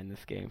nowhere in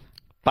this game.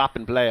 Pop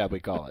and player, we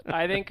call it.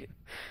 I think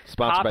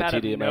sponsored by out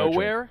TD of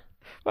nowhere.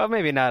 Well,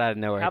 maybe not out of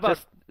nowhere. How about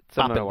just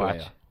someone to watch.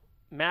 Player.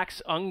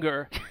 Max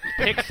Unger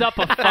picks up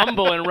a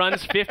fumble and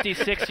runs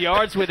 56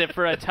 yards with it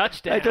for a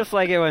touchdown. I just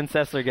like it when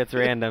Sessler gets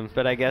random,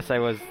 but I guess I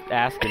was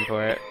asking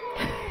for it.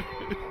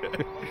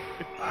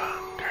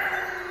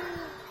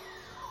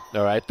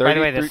 All right. By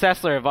the way, the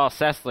Sessler of all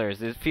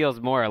Sesslers, it feels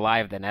more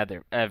alive than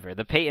ever.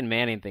 The Peyton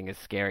Manning thing is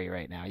scary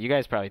right now. You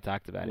guys probably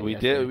talked about it. We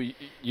yesterday. did.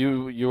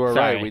 You were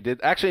Sorry. right. We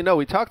did. Actually, no,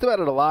 we talked about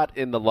it a lot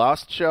in the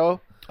Lost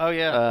show. Oh,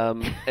 yeah.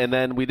 And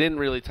then we didn't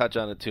really touch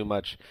on it too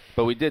much,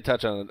 but we did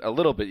touch on it a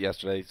little bit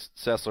yesterday.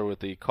 Sessler with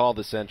the call of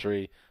the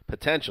century,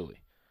 potentially,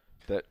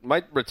 that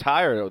might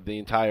retire the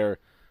entire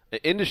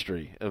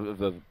industry of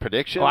the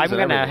predictions. Well, I'm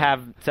going to have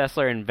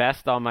Sessler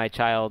invest all my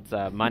child's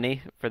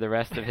money for the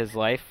rest of his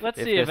life.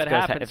 Let's see if it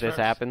happens. If this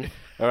happens.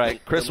 All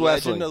right, Chris the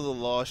Wessling. Legend of the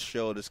Lost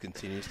show just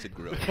continues to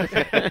grow.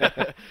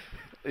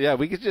 Yeah,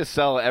 we could just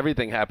sell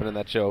everything happened in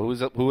that show.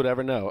 Who would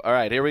ever know? All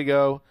right, here we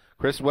go.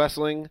 Chris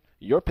Wessling,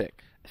 your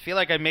pick. I feel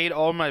like I made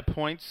all my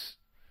points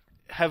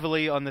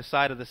heavily on the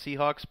side of the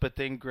Seahawks, but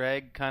then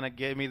Greg kind of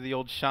gave me the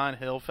old Sean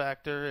Hill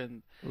factor,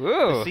 and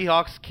the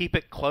Seahawks keep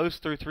it close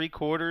through 3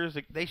 quarters.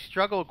 They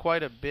struggle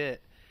quite a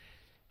bit,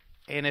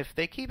 and if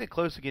they keep it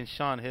close against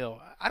Sean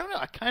Hill, I don't know.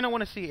 I kind of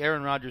want to see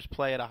Aaron Rodgers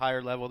play at a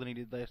higher level than he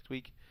did last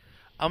week.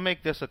 I'll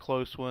make this a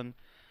close one.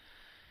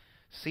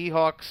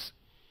 Seahawks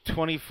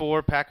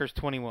 24, Packers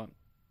 21.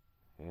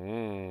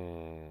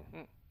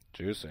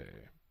 Juicy.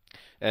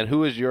 And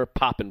who is your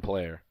poppin'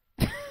 player?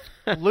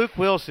 Luke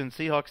Wilson,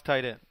 Seahawks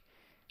tight end.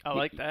 I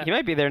like that. He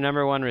might be their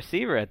number 1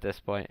 receiver at this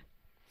point.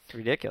 It's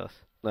ridiculous.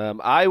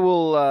 I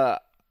will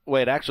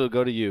wait. Actually,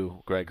 go to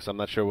you, Greg, because I'm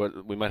not sure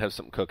what we might have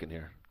something cooking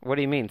here. What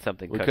do you mean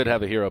something? We cooking? could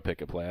have a hero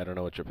pick at play. I don't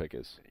know what your pick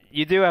is.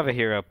 You do have a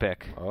hero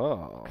pick.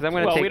 Oh, because I'm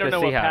going to take we don't the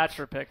know Seahawks. what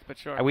Patra picked, but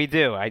sure. We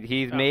do.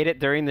 He's made it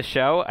during the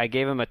show. I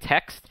gave him a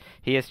text.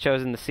 He has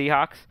chosen the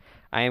Seahawks.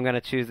 I am going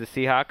to choose the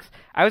Seahawks.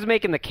 I was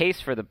making the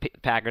case for the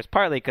Packers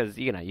partly because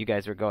you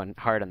guys were going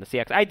hard on the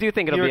Seahawks. I do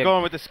think it'll be. You were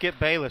going with the Skip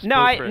Bayless. No,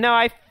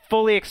 I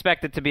fully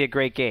expect it to be a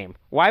great game.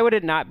 Why would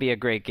it not be a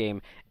great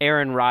game?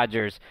 Aaron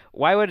Rodgers.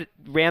 Why would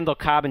Randall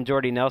Cobb and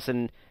Jordy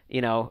Nelson,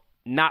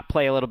 not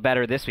play a little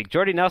better this week?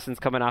 Jordy Nelson's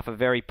coming off a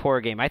very poor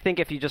game. I think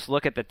if you just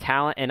look at the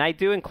talent, and I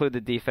do include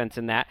the defense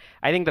in that,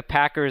 I think the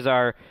Packers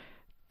are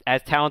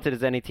as talented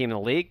as any team in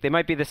the league. They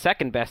might be the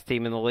second best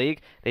team in the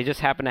league. They just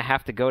happen to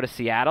have to go to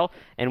Seattle,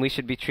 and we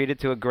should be treated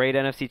to a great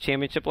NFC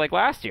championship like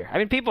last year. I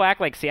mean, people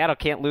act like Seattle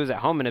can't lose at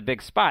home in a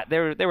big spot. They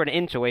were an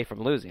inch away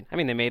from losing. I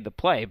mean, they made the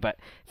play, but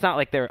it's not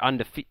like they're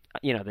undefeated.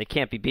 They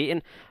can't be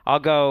beaten. I'll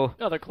go.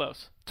 No, they're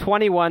close.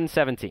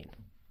 21-17.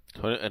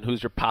 And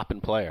who's your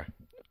poppin' player?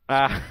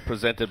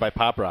 Presented by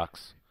Pop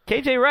Rocks.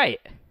 KJ Wright.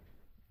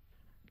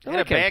 He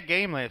had a bad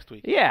game last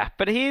week. Yeah,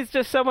 but he's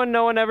just someone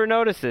no one ever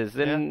notices.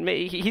 And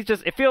he's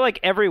just, I feel like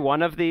every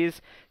one of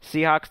these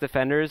Seahawks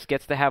defenders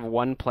gets to have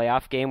one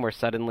playoff game where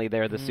suddenly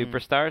they're the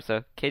superstar.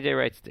 So KJ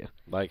Wright's due.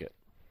 Like it.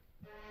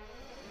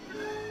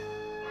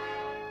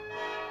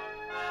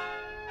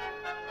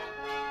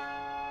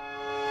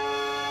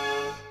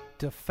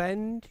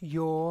 Defend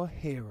your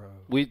hero.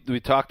 We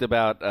talked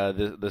about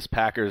this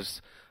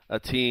Packers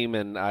team,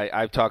 and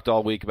I've talked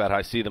all week about how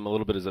I see them a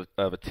little bit as of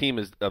a team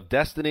of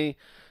destiny.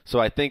 So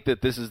I think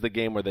that this is the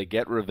game where they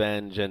get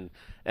revenge, and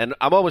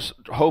I'm almost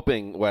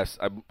hoping, Wes,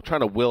 I'm trying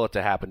to will it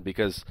to happen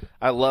because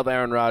I love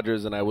Aaron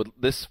Rodgers, and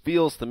this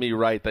feels to me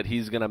right that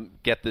he's going to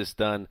get this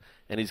done,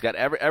 and he's got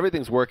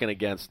everything's working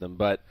against him.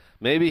 But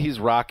maybe he's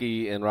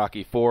Rocky in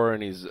Rocky IV,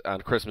 and he's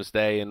on Christmas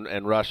Day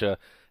in Russia,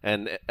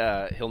 and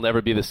he'll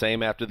never be the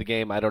same after the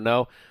game. I don't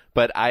know,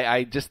 but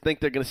I just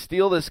think they're going to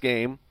steal this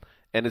game,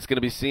 and it's going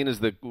to be seen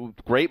as the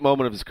great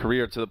moment of his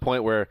career to the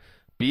point where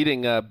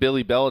beating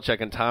Billy Belichick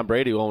and Tom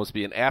Brady will almost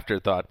be an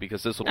afterthought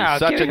because this will be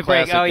such a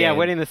classic game. game.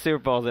 Winning the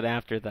Super Bowl is an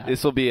afterthought.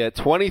 This will be a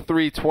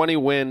 23-20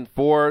 win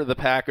for the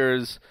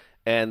Packers,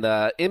 and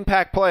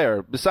impact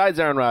player, besides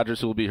Aaron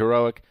Rodgers, who will be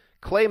heroic,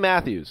 Clay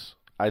Matthews,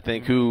 I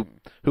think, who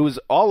was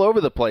all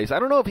over the place. I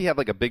don't know if he had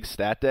like a big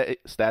stat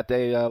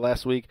day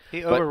last week.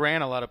 He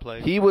overran a lot of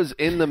plays. He was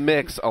in the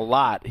mix a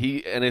lot.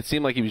 And it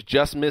seemed like he was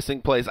just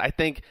missing plays. I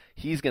think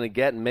he's going to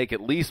get and make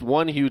at least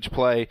one huge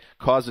play,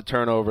 cause a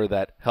turnover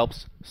that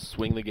helps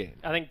swing the game.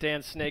 I think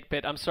Dan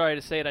Snakebit, I'm sorry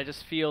to say it, I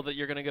just feel that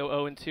you're going to go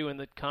 0-2 in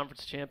the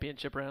conference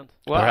championship round.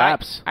 Well,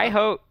 perhaps. I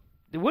hope.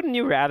 Wouldn't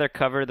you rather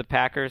cover the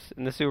Packers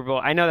in the Super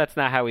Bowl? I know that's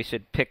not how we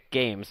should pick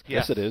games.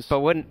 Yes, it is.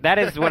 But that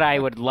is what I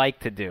would like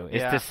to do,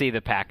 is to see the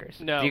Packers.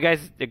 No. Do you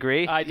guys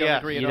agree? I don't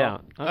agree at all. You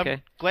don't? Okay.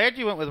 I'm glad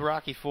you went with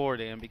Rocky IV,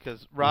 Dan,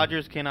 because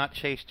Rodgers cannot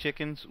chase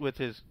chickens with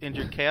his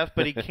injured calf,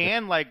 but he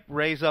can,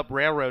 raise up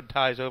railroad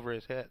ties over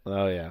his head.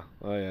 Oh,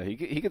 yeah.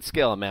 He could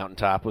scale a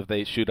mountaintop if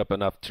they shoot up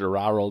enough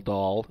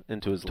Toradol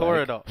into his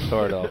leg.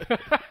 Toradol.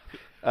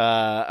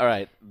 All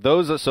right.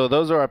 Those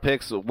are our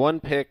picks.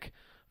 One pick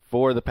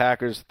for the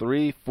Packers,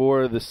 3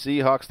 for the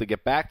Seahawks to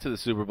get back to the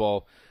Super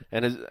Bowl,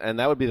 and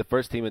that would be the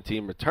first team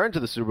return to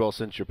the Super Bowl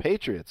since your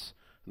Patriots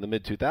in the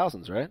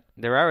mid-2000s, right?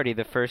 They're already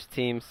the first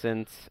team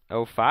since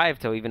 2005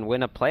 to even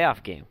win a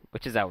playoff game,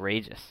 which is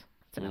outrageous.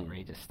 It's an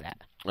outrageous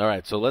stat. All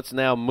right, so let's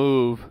now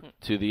move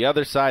to the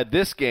other side.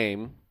 This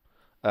game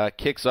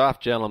kicks off,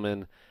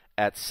 gentlemen,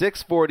 at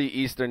 6:40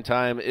 Eastern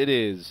Time. It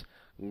is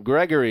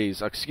Greg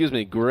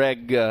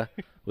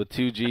with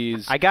 2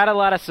 G's. I got a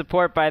lot of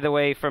support, by the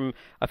way, from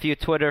a few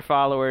Twitter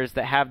followers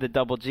that have the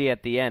double G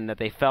at the end, that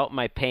they felt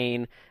my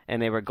pain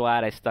and they were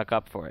glad I stuck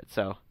up for it.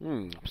 So,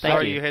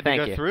 sorry you had to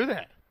go through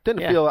that.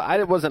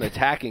 I wasn't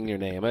attacking your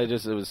name. It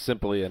was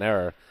simply an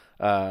error.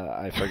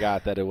 I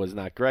forgot that it was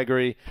not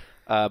Gregory.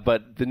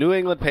 But the New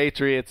England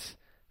Patriots,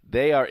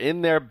 they are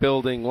in their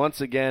building once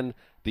again,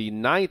 the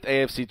 9th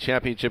AFC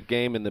Championship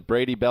game in the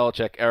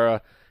Brady-Belichick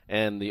era,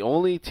 and the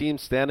only team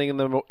standing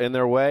in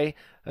their way,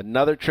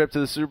 another trip to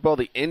the Super Bowl,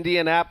 the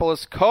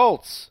Indianapolis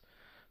Colts,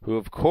 who,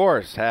 of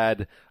course,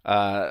 had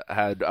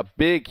a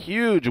big,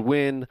 huge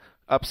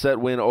upset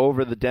win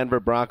over the Denver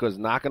Broncos,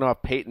 knocking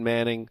off Peyton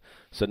Manning.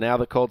 So now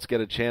the Colts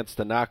get a chance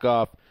to knock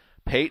off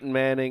Peyton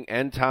Manning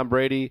and Tom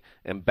Brady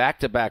in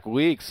back-to-back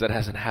weeks. That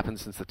hasn't happened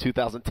since the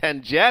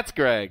 2010 Jets,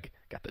 Greg.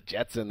 Got the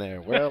Jets in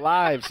there. We're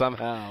alive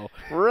somehow.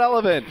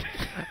 Relevant.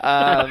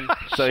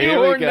 So here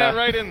we go. That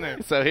right in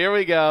there. So here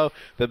we go.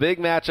 The big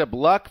matchup,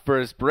 Luck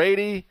versus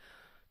Brady,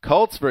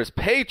 Colts versus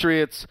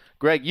Patriots.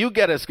 Greg, you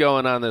get us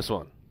going on this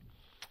one.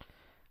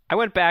 I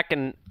went back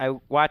and I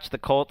watched the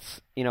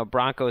Colts,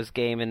 Broncos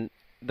game, and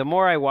the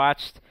more I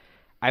watched,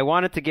 I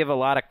wanted to give a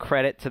lot of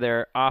credit to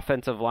their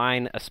offensive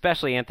line,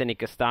 especially Anthony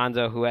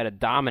Costanzo, who had a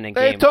dominant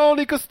game. Hey,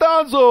 Tony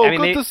Costanzo,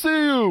 good to see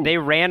you. They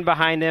ran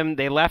behind him.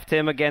 They left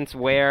him against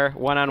Ware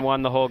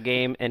one-on-one the whole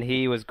game, and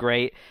he was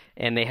great.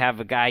 And they have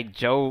a guy,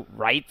 Joe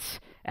Wrights,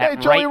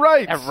 at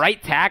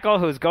right tackle,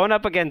 who's going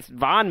up against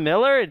Von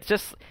Miller. It's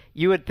just,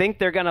 you would think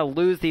they're going to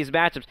lose these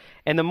matchups.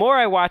 And the more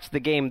I watched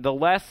the game, the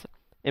less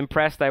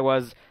impressed I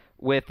was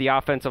with the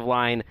offensive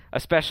line,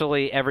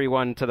 especially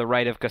everyone to the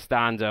right of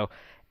Costanzo.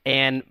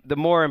 And the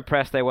more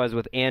impressed I was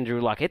with Andrew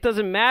Luck. It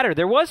doesn't matter.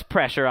 There was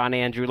pressure on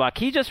Andrew Luck.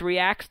 He just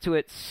reacts to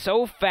it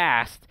so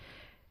fast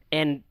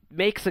and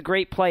makes a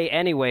great play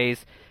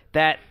anyways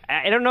that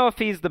I don't know if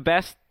he's the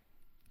best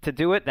to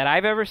do it that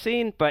I've ever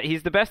seen, but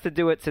he's the best to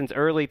do it since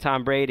early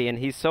Tom Brady, and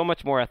he's so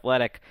much more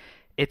athletic.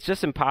 It's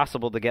just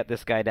impossible to get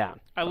this guy down.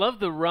 I love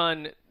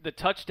the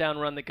touchdown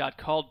run that got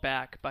called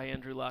back by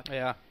Andrew Luck.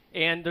 Yeah.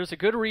 And there's a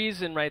good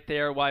reason right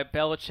there why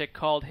Belichick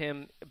called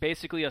him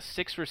basically a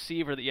 6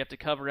 receiver that you have to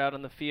cover out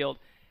on the field.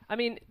 I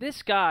mean,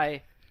 this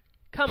guy,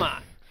 come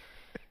on.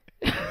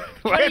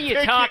 What are you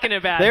talking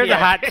about? There's here? a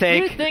hot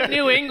take. You think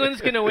New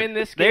England's going to win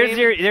this game?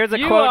 There's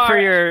a quote for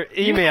your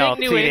email. You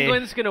think New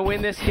England's going to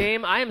win this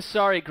game? I am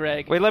sorry,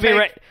 Greg. Wait, let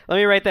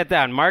me write that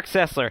down. Mark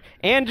Sessler,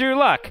 Andrew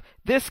Luck.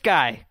 This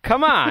guy,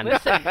 come on.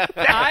 Listen,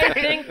 I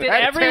think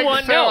that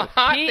everyone knows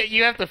that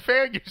you have to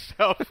fan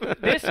yourself.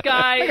 This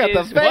guy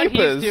is what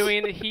he's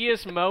doing. He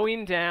is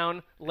mowing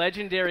down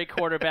legendary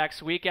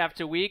quarterbacks week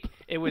after week.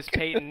 It was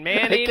Peyton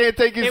Manning. They can't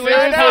take you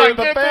seriously with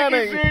the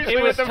fanning.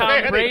 It was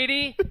Tom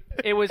Brady.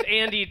 It was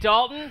Andy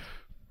Dalton.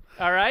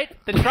 All right?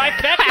 The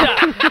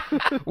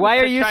trifecta. Why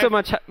are you so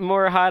much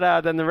more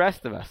hot than the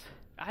rest of us?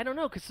 I don't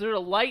know, because there's a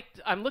light.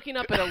 I'm looking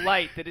up at a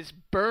light that is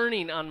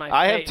burning on my face.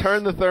 I have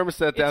turned the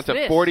thermostat down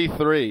to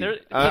 43.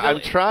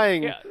 I'm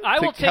trying I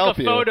will take help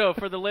a photo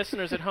for the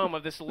listeners at home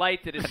of this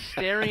light that is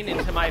staring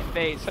into my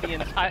face.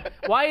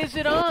 Why is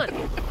it on?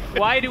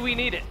 Why do we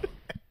need it?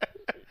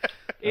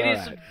 It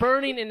is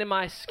burning into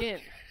my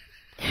skin.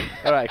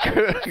 All right.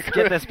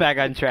 Get this back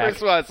on track.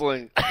 Chris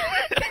Wessling,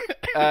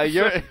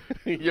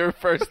 your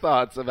first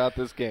thoughts about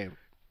this game.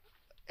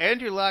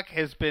 Andrew Luck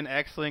has been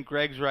excellent.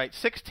 Greg's right.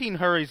 16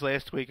 hurries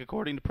last week,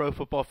 according to Pro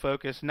Football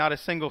Focus. Not a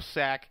single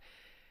sack.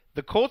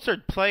 The Colts are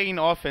playing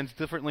offense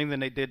differently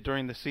than they did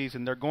during the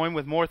season. They're going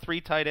with more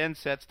 3 tight end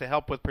sets to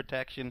help with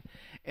protection.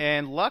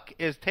 And Luck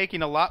is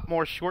taking a lot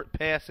more short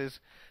passes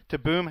to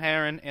Boom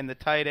Herron and the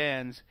tight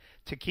ends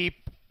to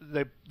keep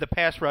the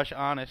pass rush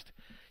honest.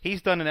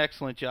 He's done an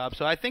excellent job.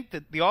 So I think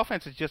that the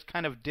offense is just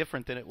kind of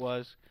different than it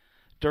was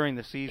during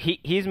the season.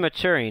 He's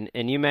maturing,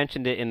 and you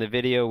mentioned it in the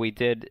video we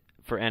did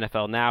for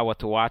NFL Now, what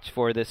to watch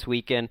for this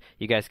weekend.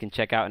 You guys can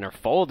check out in our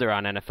folder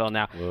on NFL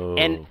Now. Whoa,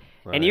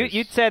 and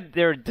you said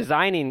they're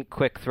designing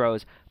quick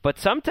throws, but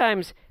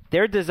sometimes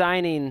they're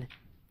designing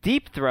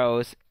deep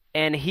throws,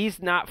 and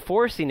he's not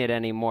forcing it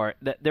anymore.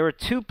 There were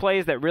 2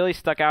 plays that really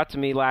stuck out to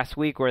me last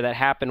week where that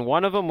happened.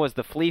 One of them was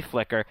the flea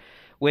flicker,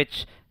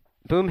 which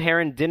Boom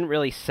Herron didn't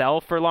really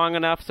sell for long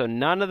enough, so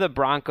none of the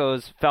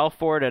Broncos fell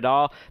for it at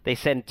all. They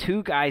sent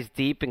 2 guys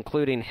deep,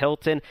 including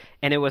Hilton,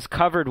 and it was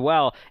covered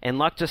well, and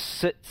Luck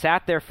just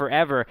sat there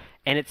forever,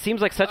 and it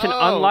seems like such an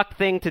unluck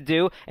thing to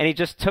do, and he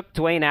just took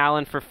Dwayne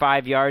Allen for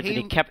 5 yards, and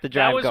he kept the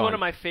drive going. That was one of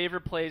my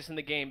favorite plays in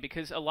the game,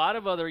 because a lot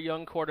of other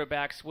young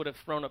quarterbacks would have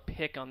thrown a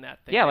pick on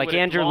that thing. Yeah, like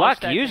Andrew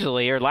Luck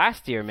usually, or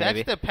last year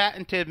maybe. That's the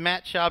patented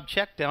Matt Schaub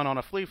check down on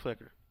a flea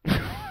flicker.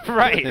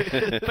 Right.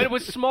 But it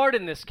was smart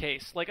in this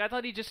case. Like, I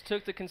thought he just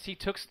took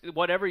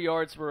whatever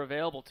yards were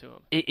available to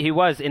him. He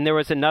was, and there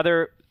was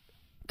another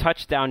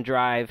touchdown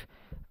drive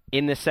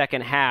in the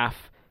second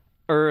half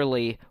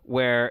early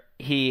where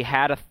he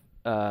had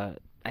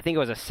I think it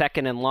was a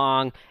 2nd and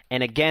long,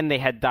 and again they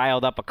had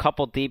dialed up a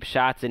couple deep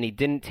shots, and he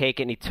didn't take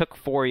it, and he took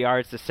 4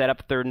 yards to set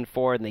up 3rd and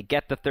 4, and they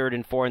get the 3rd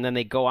and 4, and then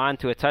they go on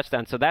to a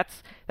touchdown. So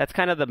that's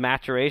kind of the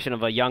maturation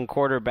of a young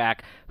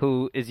quarterback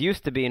who is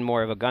used to being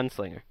more of a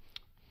gunslinger.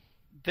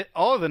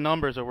 All of the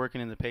numbers are working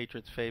in the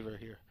Patriots' favor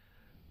here.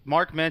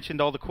 Mark mentioned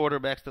all the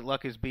quarterbacks that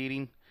Luck is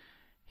beating.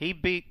 He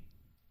beat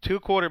 2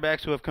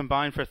 quarterbacks who have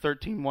combined for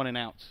 13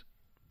 1-and-outs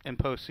in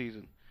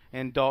postseason.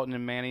 And Dalton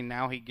and Manning,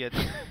 now he gets...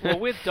 Well,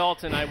 with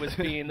Dalton,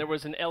 there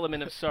was an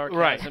element of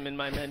sarcasm in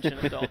my mention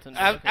of Dalton.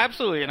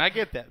 Absolutely, and I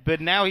get that.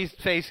 But now he's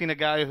facing a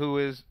guy who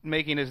is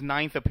making his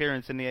 9th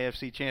appearance in the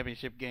AFC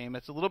Championship game.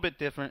 That's a little bit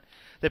different.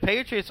 The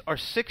Patriots are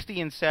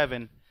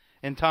 60-7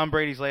 in Tom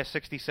Brady's last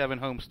 67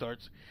 home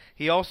starts.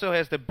 He also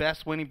has the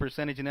best winning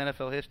percentage in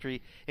NFL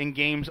history in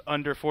games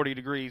under 40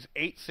 degrees,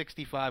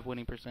 .865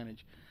 winning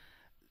percentage.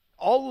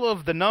 All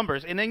of the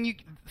numbers, and then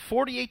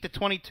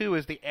 48-22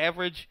 is the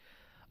average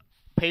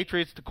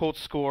Patriots to Colts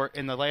score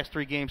in the last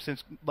 3 games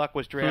since Luck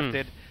was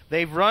drafted.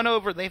 They've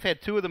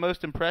had 2 of the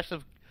most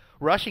impressive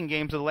rushing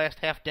games of the last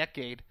half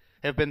decade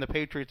have been the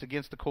Patriots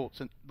against the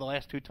Colts in the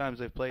last 2 times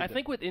they've played them. I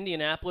think with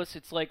Indianapolis,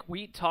 it's like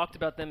we talked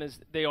about them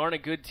as they aren't a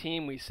good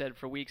team, we said,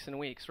 for weeks and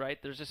weeks, right?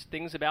 There's just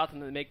things about them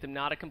that make them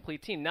not a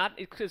complete team. Not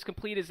as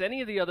complete as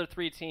any of the other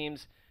 3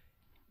 teams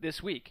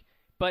this week.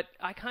 But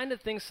I kind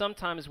of think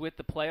sometimes with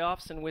the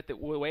playoffs and with the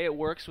way it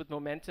works with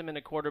momentum and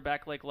a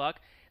quarterback like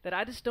Luck, that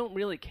I just don't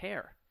really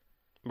care.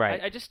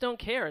 Right. I just don't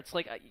care. It's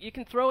like you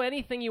can throw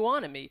anything you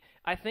want at me.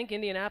 I think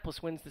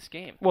Indianapolis wins this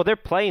game. Well, they're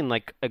playing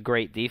like a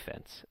great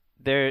defense.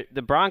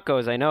 The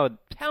Broncos, I know.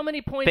 How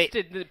many points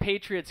did the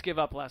Patriots give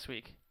up last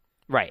week?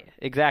 Right,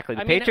 exactly.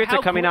 The Patriots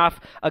are coming off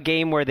a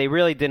game where they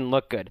really didn't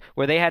look good,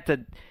 where they had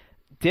to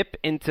dip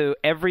into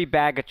every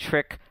bag of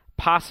trick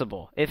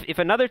possible. If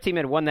another team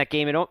had won that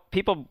game,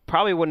 people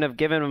probably wouldn't have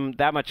given them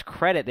that much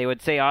credit. They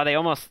would say, "Oh, they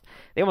almost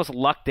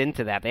lucked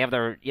into that. They have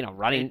their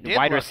running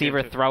wide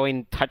receiver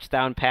throwing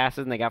touchdown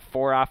passes, and they got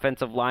 4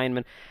 offensive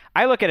linemen."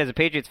 I look at it as a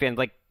Patriots fan,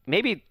 like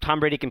maybe Tom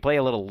Brady can play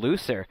a little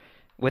looser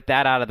with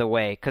that out of the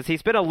way, because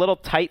he's been a little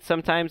tight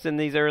sometimes in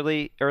these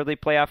early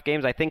playoff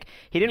games. I think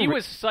he didn't. He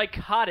was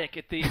psychotic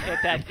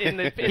in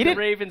the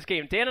Ravens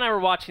game. Dan and I were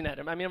watching that.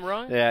 I mean, I'm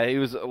wrong. Yeah, he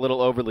was a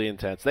little overly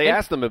intense. They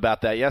asked him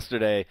about that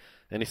yesterday,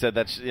 and he said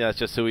that's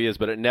just who he is.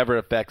 But it never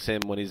affects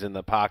him when he's in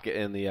the pocket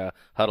in the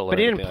huddle. But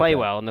he didn't play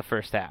well in the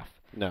first half.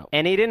 No,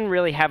 and he didn't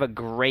really have a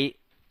great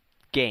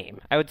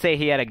game. I would say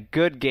he had a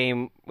good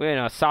game,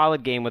 a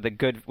solid game with a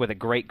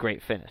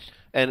great finish.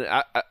 And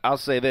I'll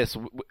say this,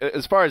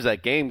 as far as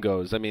that game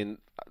goes, I mean,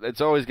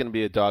 it's always going to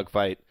be a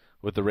dogfight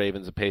with the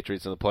Ravens and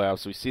Patriots in the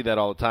playoffs. We see that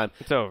all the time.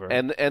 It's over.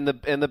 And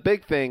the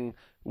big thing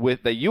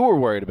that you were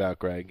worried about,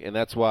 Greg, and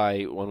that's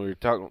why when we were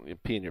talking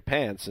pee in your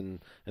pants and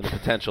the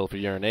potential for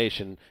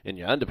urination in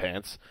your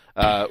underpants,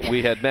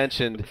 we had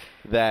mentioned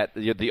that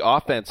the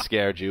offense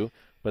scared you.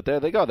 But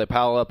there they go. They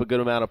pile up a good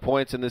amount of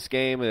points in this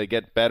game, and they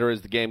get better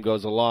as the game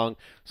goes along,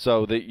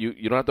 so that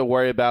you don't have to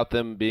worry about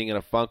them being in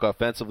a funk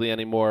offensively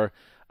anymore.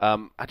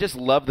 I just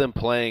love them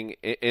playing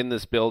in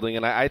this building,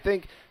 and I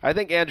think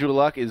Andrew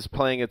Luck is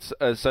playing at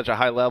such a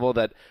high level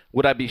that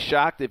would I be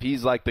shocked if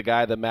he's like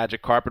the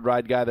magic carpet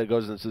ride guy that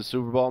goes into the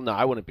Super Bowl? No,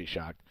 I wouldn't be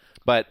shocked.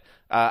 But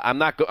I'm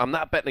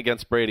not betting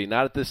against Brady,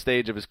 not at this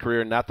stage of his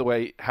career, not the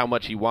way how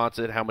much he wants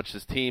it, how much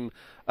his team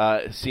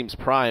seems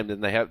primed,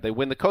 and they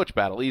win the coach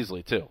battle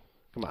easily too.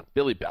 Come on,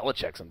 Billy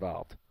Belichick's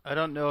involved. I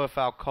don't know if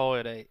I'll call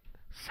it a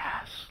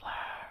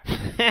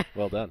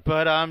well done.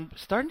 But I'm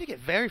starting to get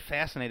very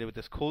fascinated with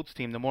this Colts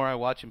team the more I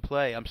watch them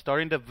play. I'm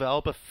starting to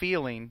develop a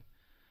feeling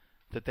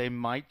that they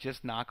might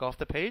just knock off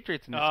the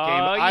Patriots in this game.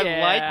 I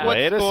like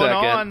what's going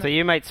on. So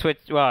you might switch.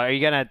 Well, are you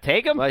going to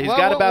take him? Well, he's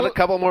got about a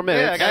couple more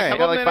minutes. Yeah, I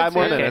got like 5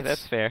 more minutes. Okay,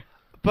 that's fair.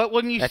 But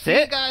when you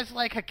see guys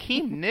like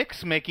Hakeem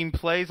Nicks making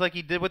plays like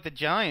he did with the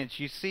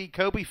Giants, you see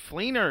Kobe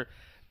Fleener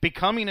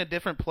becoming a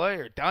different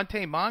player.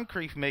 Dante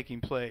Moncrief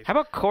making plays. How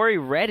about Corey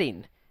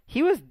Redding?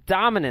 He was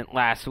dominant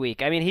last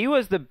week. I mean, he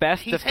was the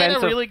best defensive. He's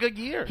had a really good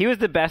year. He was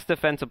the best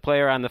defensive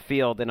player on the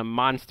field in a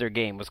monster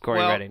game. Was Corey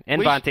Redding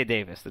and Vontae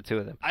Davis, the two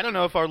of them. I don't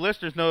know if our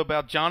listeners know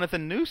about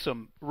Jonathan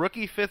Newsom,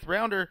 rookie 5th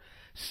rounder,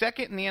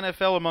 second in the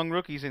NFL among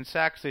rookies in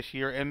sacks this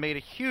year, and made a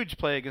huge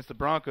play against the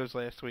Broncos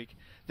last week.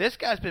 This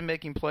guy's been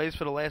making plays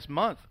for the last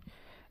month.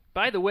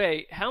 By the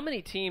way, how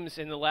many teams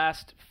in the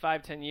last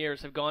 5-10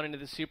 years have gone into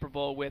the Super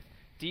Bowl with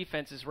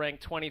defenses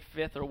ranked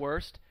 25th or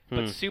worst,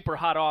 but super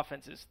hot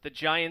offenses? The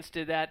Giants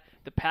did that.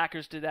 The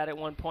Packers did that at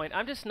one point.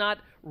 I'm just not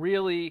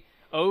really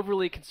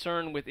overly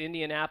concerned with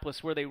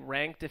Indianapolis where they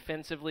rank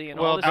defensively and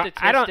all the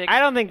statistics. I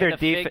don't think their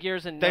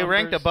figures and they numbers.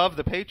 ranked above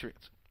the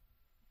Patriots.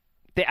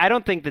 I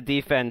don't think the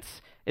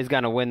defense is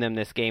going to win them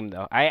this game,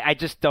 though. I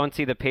just don't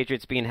see the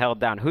Patriots being held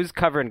down. Who's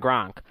covering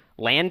Gronk?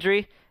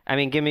 Landry? I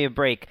mean, give me a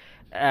break.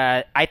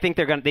 I think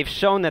they've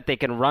shown that they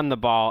can run the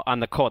ball on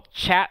the Colts.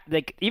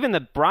 Even the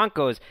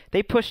Broncos,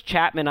 they pushed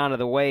Chapman out of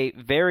the way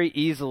very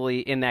easily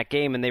in that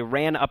game, and they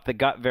ran up the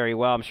gut very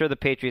well. I'm sure the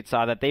Patriots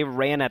saw that. They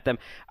ran at them.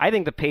 I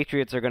think the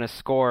Patriots are going to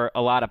score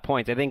a lot of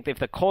points. I think if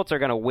the Colts are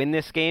going to win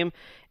this game,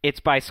 it's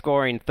by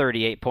scoring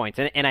 38 points,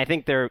 and I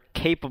think they're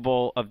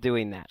capable of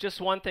doing that. Just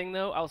one thing,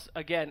 though.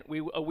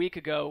 A week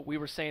ago, we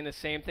were saying the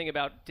same thing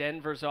about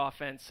Denver's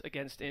offense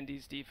against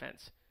Indy's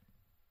defense.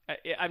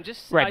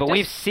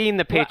 We've seen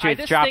the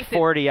Patriots drop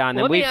 40 on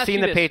them. We've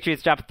seen the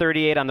Patriots drop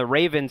 38 on the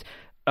Ravens,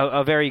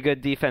 a very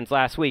good defense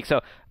last week.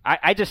 So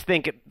I just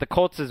think the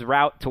Colts'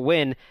 route to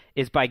win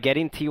is by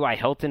getting T.Y.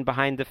 Hilton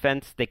behind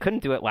defense. They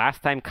couldn't do it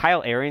last time.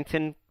 Kyle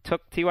Arrington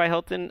took T.Y.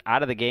 Hilton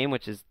out of the game,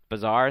 which is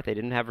bizarre. They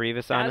didn't have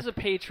Revis on. As a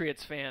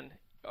Patriots fan,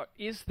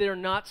 is there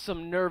not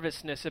some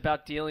nervousness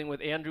about dealing with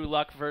Andrew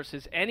Luck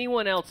versus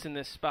anyone else in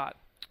this spot?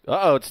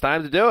 It's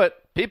time to do it.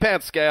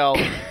 Pee-Pants Scale.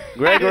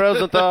 Greg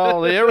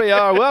Rosenthal, here we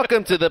are.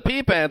 Welcome to the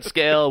Pee-Pants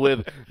Scale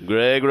with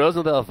Greg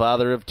Rosenthal,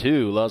 father of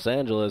 2, Los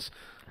Angeles.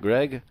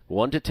 Greg,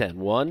 1 to 10.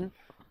 1,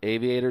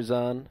 aviators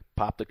on,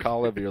 pop the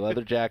collar of your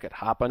leather jacket,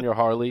 hop on your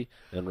Harley,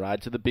 and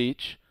ride to the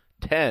beach.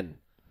 10,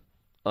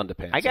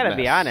 underpants. I got to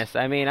be honest.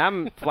 I mean,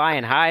 I'm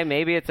flying high.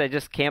 Maybe I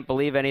just can't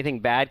believe anything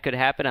bad could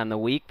happen on the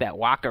week that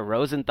Walker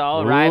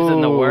Rosenthal arrives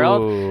in the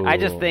world. I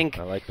just think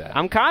I like that.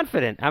 I'm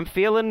confident. I'm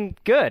feeling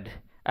good.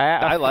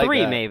 I like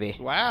 3 that. Maybe.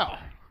 Wow.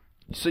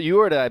 So you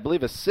were at, I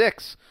believe, a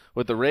 6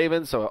 with the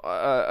Ravens, so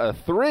a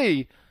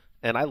 3,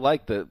 and I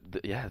like the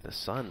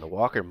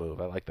Walker move.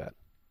 I like that.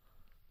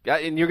 Yeah,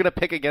 and you're going to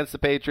pick against the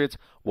Patriots,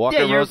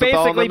 Walker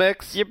Rosenthal in the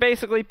mix? You're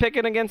basically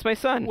picking against my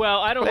son.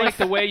 Well, I don't like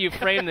the way you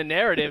frame the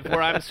narrative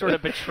where I'm sort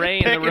of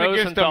betraying the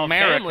Rosenthal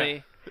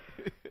family.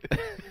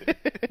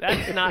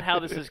 That's not how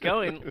this is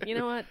going. You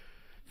know what?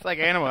 It's like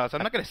Animal House.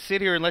 I'm not going to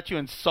sit here and let you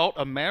insult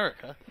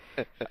America.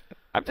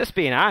 I'm just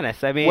being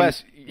honest. I mean,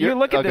 Wes, you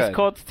look at this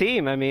Colts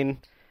team. I mean,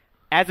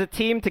 as a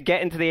team to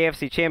get into the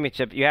AFC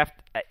Championship, you have.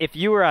 If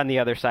you were on the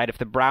other side, if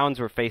the Browns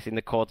were facing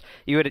the Colts,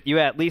 you would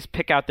at least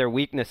pick out their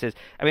weaknesses.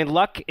 I mean,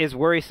 Luck is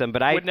worrisome,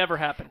 but would never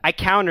happen. I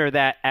counter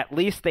that at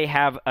least they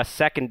have a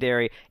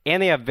secondary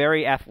and they have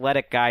very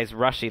athletic guys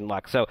rushing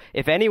Luck. So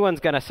if anyone's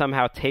going to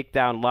somehow take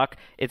down Luck,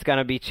 it's going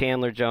to be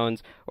Chandler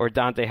Jones or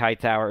Dante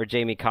Hightower or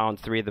Jamie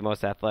Collins, 3 of the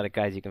most athletic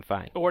guys you can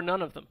find. Or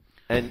none of them.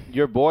 And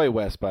your boy,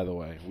 Wes, by the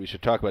way, we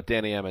should talk about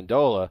Danny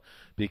Amendola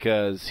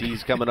because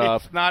he's coming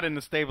up. It's not in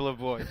the stable of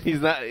boys.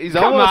 He's not. He's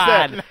almost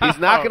there. No. He's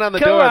knocking on the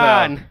Come door,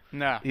 on. though.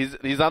 No.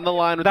 He's on the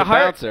line with the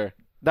bouncer.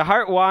 The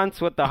heart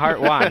wants what the heart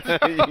wants.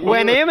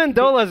 When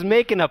Amendola's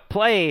making a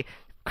play,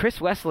 Chris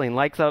Wesseling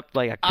lights up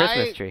like a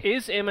Christmas tree.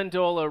 Is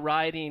Amendola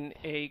riding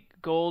a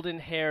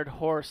golden-haired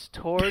horse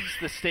towards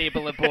the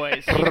stable of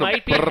boys? He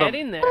might be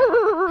heading there.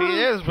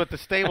 He is, but the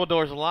stable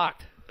door's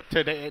locked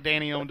to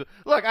Danny Amendola.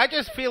 Look, I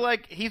just feel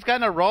like he's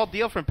gotten a raw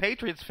deal from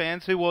Patriots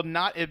fans who will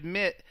not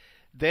admit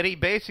that he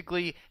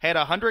basically had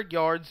 100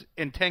 yards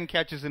and 10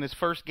 catches in his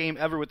first game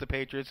ever with the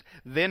Patriots,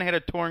 then had a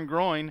torn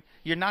groin.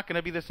 You're not going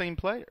to be the same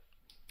player.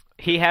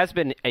 He has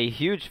been a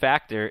huge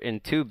factor in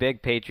 2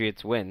 big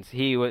Patriots wins.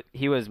 He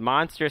was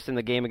monstrous in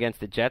the game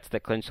against the Jets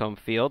that clinched home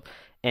field,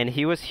 and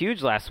he was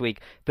huge last week.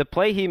 The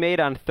play he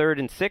made on 3rd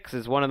and 6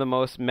 is one of the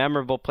most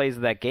memorable plays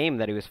of that game,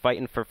 that he was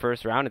fighting for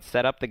first round and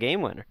set up the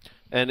game winner.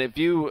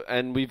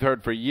 And we've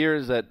heard for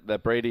years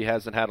that Brady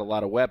hasn't had a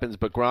lot of weapons,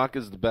 but Gronk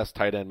is the best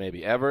tight end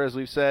maybe ever, as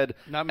we've said.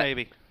 Not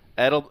maybe.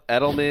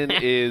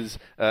 Edelman is,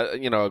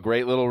 a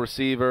great little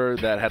receiver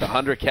that had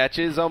 100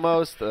 catches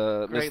almost,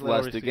 missed the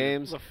last 2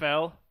 games.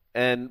 LaFell.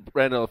 And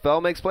Brandon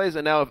LaFell makes plays,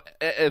 and now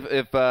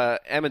if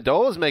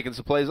Amendola's making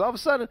some plays, all of a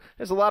sudden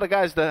there's a lot of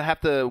guys to have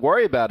to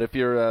worry about if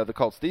you're the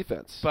Colts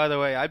defense. By the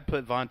way, I'd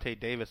put Vontae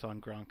Davis on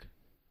Gronk.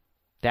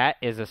 That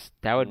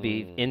would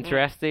be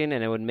interesting,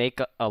 and it would make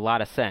a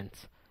lot of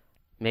sense.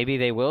 Maybe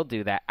they will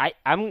do that.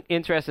 I'm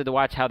interested to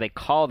watch how they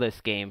call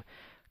this game,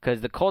 because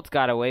the Colts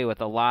got away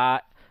with a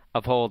lot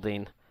of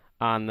holding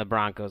on the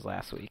Broncos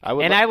last week.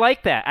 I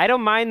like that. I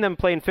don't mind them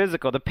playing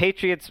physical. The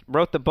Patriots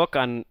wrote the book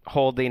on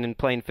holding and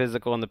playing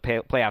physical in the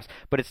playoffs,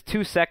 but it's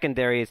 2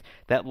 secondaries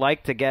that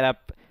like to get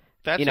up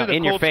That's who the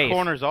in your Colts face.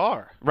 Corners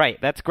are. Right.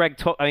 That's Greg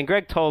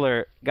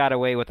Toller got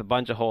away with a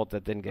bunch of holds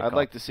that didn't get called. I'd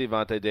like to see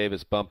Vontae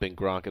Davis bumping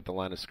Gronk at the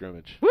line of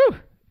scrimmage. Woo!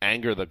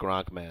 Anger the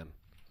Gronk man.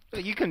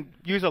 You can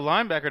use a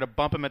linebacker to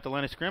bump him at the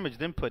line of scrimmage,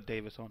 then put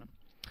Davis on him.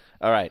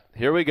 All right,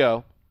 here we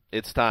go.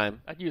 It's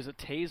time. I'd use a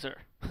taser.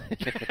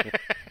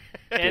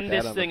 End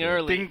this thing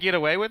early. Didn't get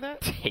away with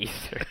that?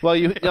 Taser. Well,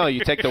 you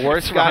take the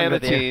worst guy on the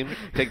team.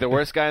 Take the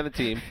worst guy on the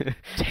team.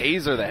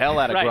 Taser the hell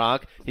out of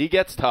Gronk. He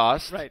gets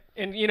tossed. Right.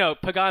 And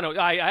Pagano,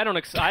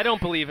 I don't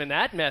believe in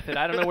that method.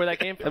 I don't know where that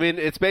came from. I mean,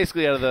 it's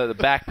basically out of the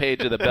back page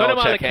of the Belichick handbook. Put him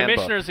on the handbook.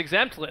 commissioner's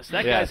exempt list.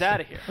 That guy's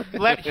out of here.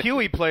 Let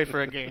Huey play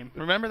for a game.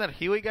 Remember that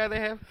Huey guy they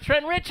have?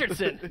 Trent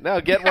Richardson.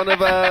 No, get one of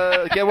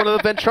the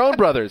Ventrone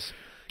brothers.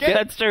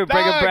 That's true.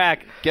 Bring him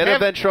back. Get a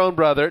Ventrone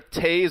brother.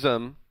 Tase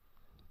him.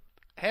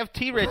 Have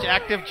T-Rich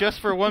active just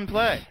for one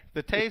play,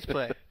 the Tase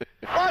play.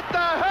 What the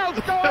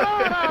hell's going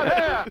on out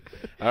here?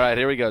 All right,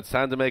 here we go. It's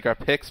time to make our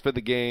picks for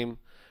the game,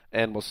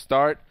 and we'll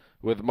start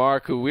with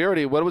Mark, who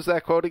what was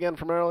that quote again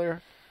from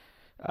earlier?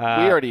 We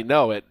already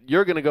know it.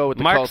 You're going to go with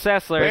the Mark Colts.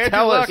 Sessler. Andrew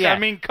Tell Luck, us. I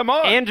mean, come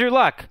on. Andrew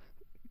Luck.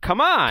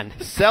 Come on.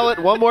 Sell it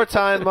one more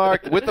time,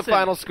 Mark, with the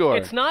final score.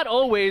 It's not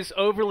always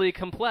overly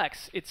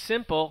complex. It's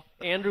simple.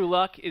 Andrew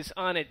Luck is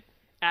on an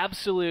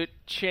absolute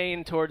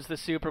chain towards the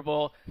Super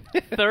Bowl.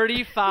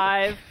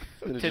 35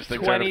 to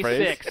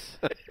 26.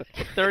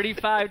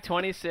 35-26.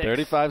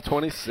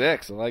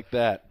 35-26. I like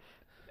that.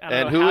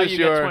 And who is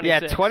your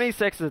 26.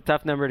 26 is a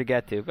tough number to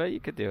get to, but you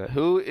could do it.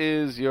 Who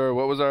is your,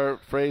 what was our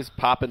phrase,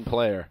 poppin'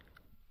 player?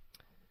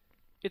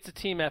 It's a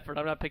team effort.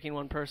 I'm not picking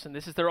one person.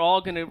 They're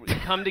all going to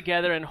come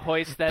together and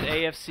hoist that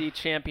AFC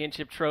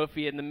Championship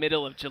trophy in the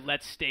middle of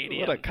Gillette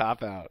Stadium. What a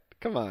cop-out.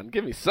 Come on,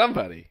 give me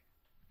somebody.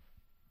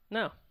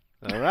 No.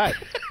 All right,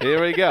 here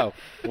we go.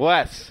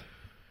 Wes.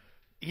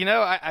 You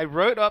know, I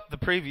wrote up the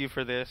preview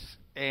for this,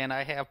 and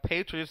I have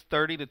Patriots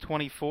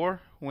 30-24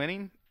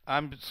 winning.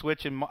 I'm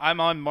switching. I'm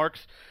on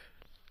Mark's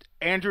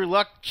Andrew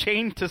Luck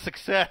chain to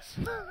success.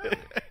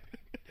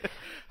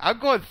 I'm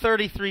going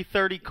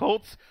 33-30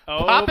 Colts.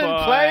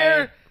 Poppin'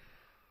 player,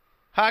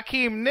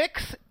 Hakeem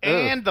Nicks,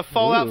 and the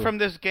fallout from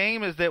this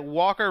game is that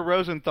Walker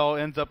Rosenthal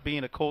ends up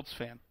being a Colts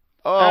fan.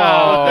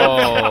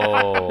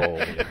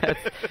 Oh.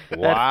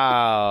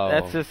 Wow.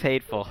 That's just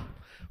hateful.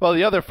 Well,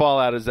 the other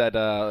fallout is that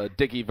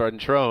Dickie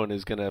Ventrone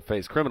is going to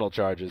face criminal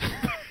charges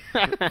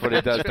for what he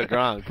does to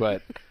Gronk.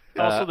 But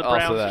also, the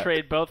Browns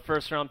trade both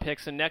first-round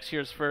picks and next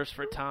year's first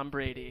for Tom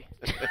Brady.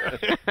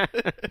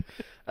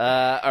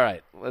 All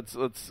right, let's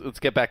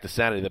get back to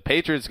sanity. The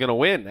Patriots are going to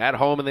win at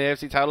home in the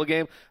AFC title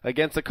game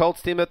against the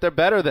Colts team that they're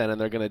better than, and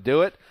they're going to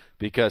do it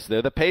because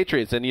they're the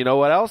Patriots. And you know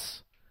what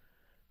else?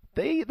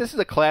 This is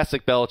a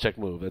classic Belichick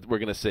move that we're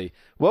going to see.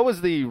 What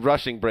was the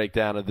rushing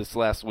breakdown of this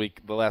last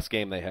week, the last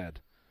game they had?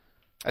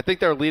 I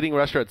think their leading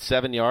rusher at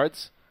 7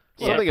 yards.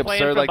 Something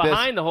absurd like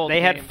this.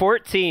 They had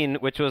 14,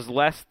 which was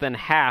less than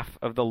half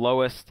of the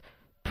lowest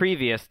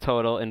previous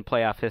total in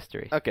playoff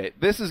history. Okay,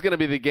 this is going to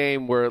be the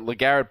game where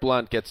LeGarrette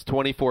Blount gets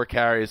 24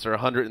 carries for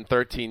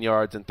 113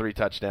 yards and 3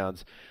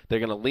 touchdowns. They're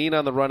going to lean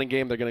on the running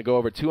game. They're going to go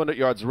over 200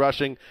 yards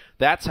rushing.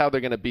 That's how they're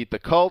going to beat the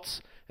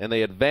Colts, and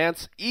they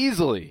advance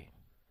easily.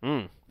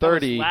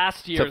 30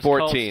 last year's to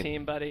 14. Colts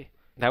team, buddy.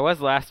 That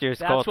was last year's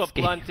Colts That's what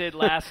Blount did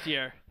last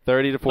year.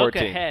 30 to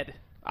 14. Look ahead.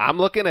 I'm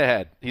looking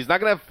ahead. He's not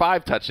going to have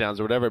 5 touchdowns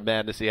or whatever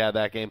madness he had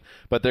that game,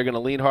 but they're going to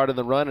lean hard in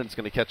the run, and it's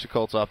going to catch the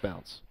Colts off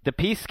balance. The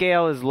P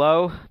scale is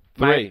low.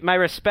 3. My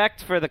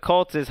respect for the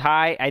Colts is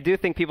high. I do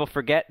think people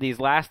forget these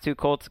last 2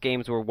 Colts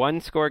games were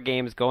 1-score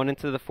games going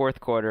into the fourth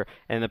quarter,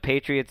 and the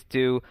Patriots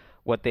do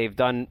what they've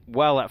done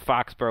well at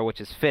Foxborough,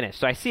 which is finish.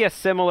 So I see a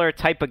similar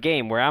type of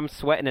game where I'm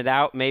sweating it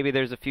out. Maybe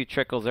there's a few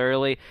trickles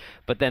early,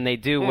 but then they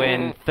do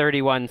win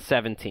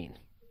 31-17.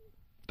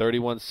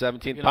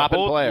 31-17. Pop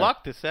and player.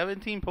 Luck to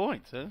 17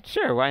 points, huh?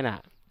 Sure, why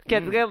not?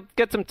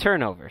 Get some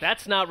turnovers.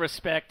 That's not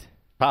respect.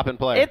 Pop and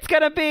player. It's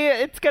gonna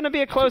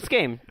be a close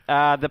game.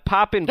 The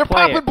pop and You're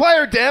player. pop and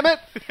player, damn it!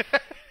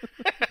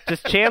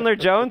 Does Chandler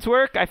Jones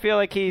work? I feel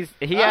like he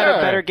had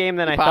a better game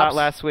than I thought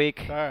last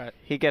week. All right.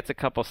 He gets a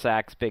couple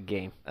sacks, big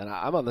game. And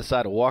I'm on the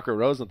side of Walker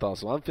Rosenthal,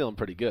 so I'm feeling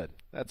pretty good.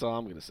 That's all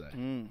I'm going to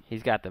say.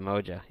 He's got the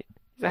mojo.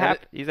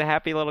 He's a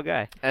happy little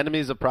guy.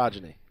 Enemies of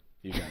progeny,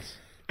 you guys.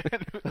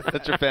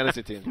 That's your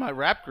fantasy team. It's my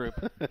rap group.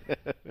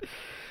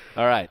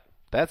 All right.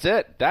 That's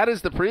it. That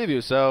is the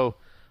preview. So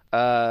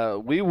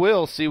we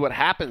will see what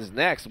happens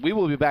next. We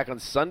will be back on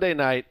Sunday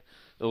night.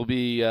 It will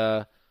be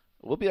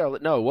it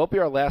won't be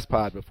our last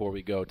pod before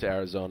we go to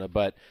Arizona,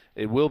 but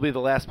it will be the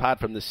last pod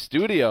from the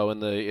studio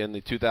in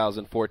the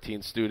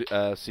 2014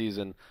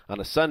 season on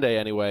a Sunday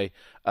anyway.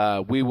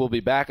 We will be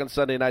back on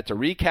Sunday night to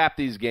recap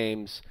these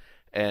games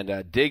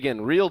and dig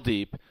in real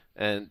deep.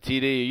 And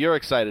TD, you're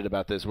excited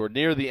about this. We're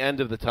near the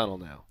end of the tunnel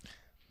now.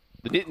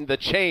 The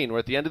chain. We're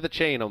at the end of the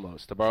chain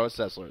almost, to borrow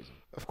Sessler's.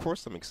 Of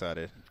course I'm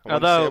excited.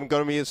 Although I'm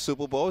going to be a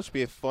Super Bowl. It should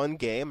be a fun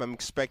game. I'm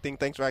expecting –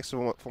 thanks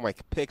for my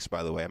picks,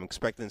 by the way. I'm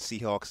expecting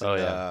Seahawks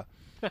and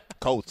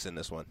Colts in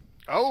this one.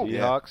 Oh,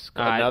 Seahawks.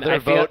 Yeah. Another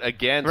vote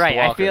against Walker.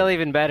 I feel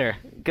even better.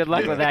 Good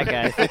luck with that,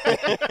 guys.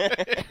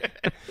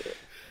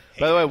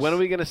 By the way, when are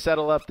we going to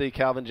settle up the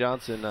Calvin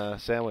Johnson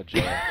sandwich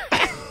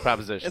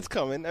proposition? It's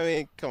coming. I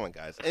mean, come on,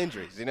 guys.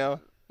 Injuries, you know?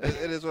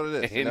 It is what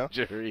it is, you know?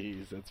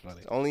 Injuries. That's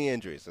funny. It's only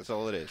injuries. That's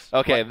all it is.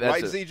 Okay.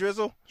 Right, Z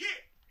Drizzle? Yeah,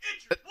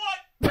 injured. What?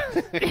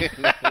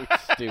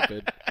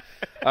 Stupid.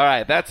 All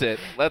right, that's it.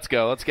 Let's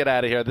go. Let's get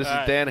out of here. This is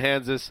Dan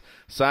Hanzus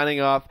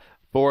signing off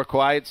for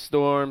Quiet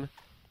Storm,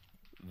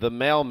 the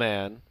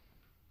mailman,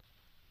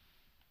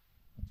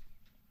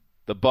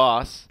 the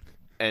boss,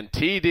 and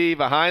TD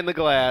behind the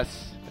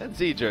glass, and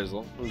Z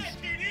Drizzle, who's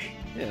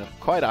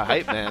quite a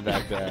hype man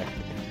back there.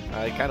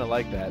 I kind of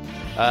like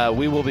that.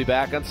 We will be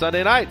back on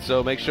Sunday night,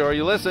 so make sure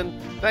you listen.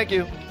 Thank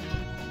you.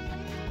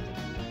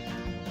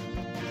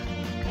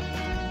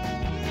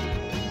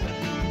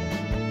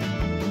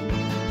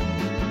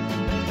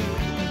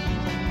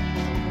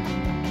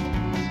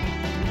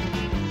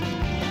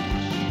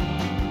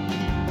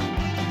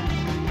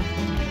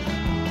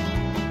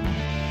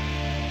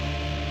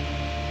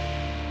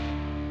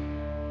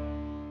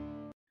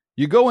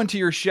 You go into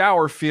your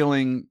shower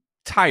feeling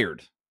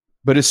tired,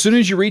 but as soon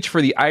as you reach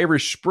for the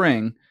Irish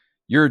Spring,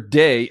 your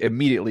day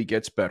immediately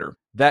gets better.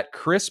 That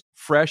crisp,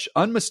 fresh,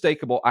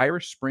 unmistakable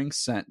Irish Spring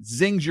scent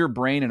zings your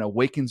brain and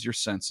awakens your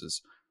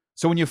senses.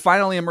 So when you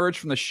finally emerge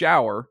from the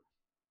shower,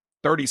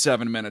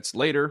 37 minutes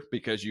later,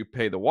 because you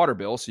pay the water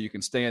bill so you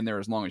can stay in there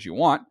as long as you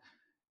want,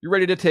 you're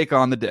ready to take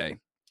on the day.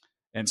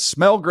 And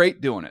smell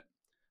great doing it.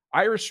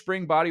 Irish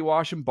Spring Body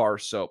Wash and Bar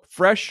Soap.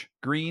 Fresh,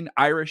 green,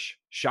 Irish.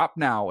 Shop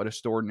now at a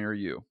store near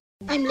you.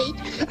 I'm late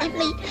for a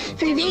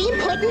very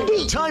important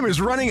date. Time is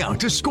running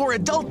out to score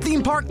adult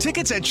theme park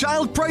tickets at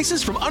child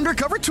prices from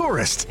Undercover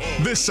Tourist.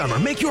 This summer,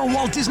 make your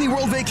Walt Disney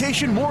World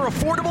vacation more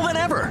affordable than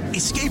ever.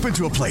 Escape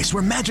into a place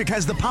where magic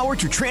has the power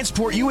to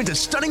transport you into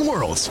stunning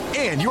worlds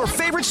and your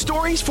favorite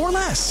stories for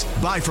less.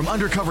 Buy from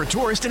Undercover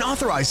Tourist, an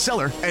authorized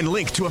seller, and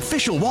link to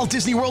official Walt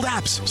Disney World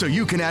apps so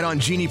you can add on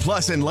Genie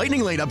Plus and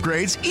Lightning Lane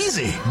upgrades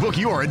easy. Book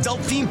your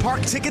adult theme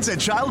park tickets at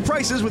child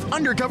prices with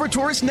Undercover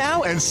Tourist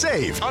now and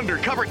save.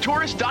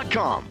 UndercoverTourist.com.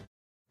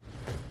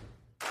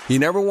 You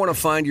never want to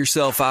find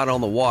yourself out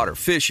on the water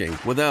fishing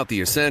without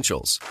the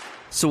essentials.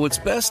 So it's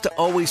best to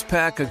always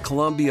pack a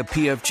Columbia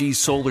PFG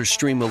Solar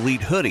Stream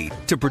Elite hoodie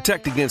to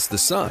protect against the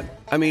sun.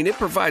 I mean, it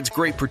provides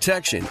great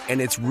protection and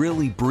it's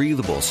really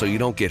breathable so you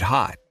don't get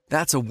hot.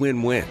 That's a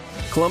win-win.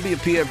 Columbia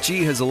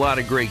PFG has a lot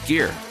of great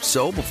gear.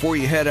 So before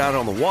you head out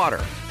on the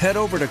water, head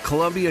over to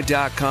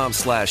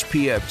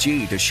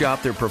Columbia.com/PFG to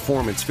shop their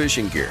performance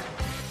fishing gear.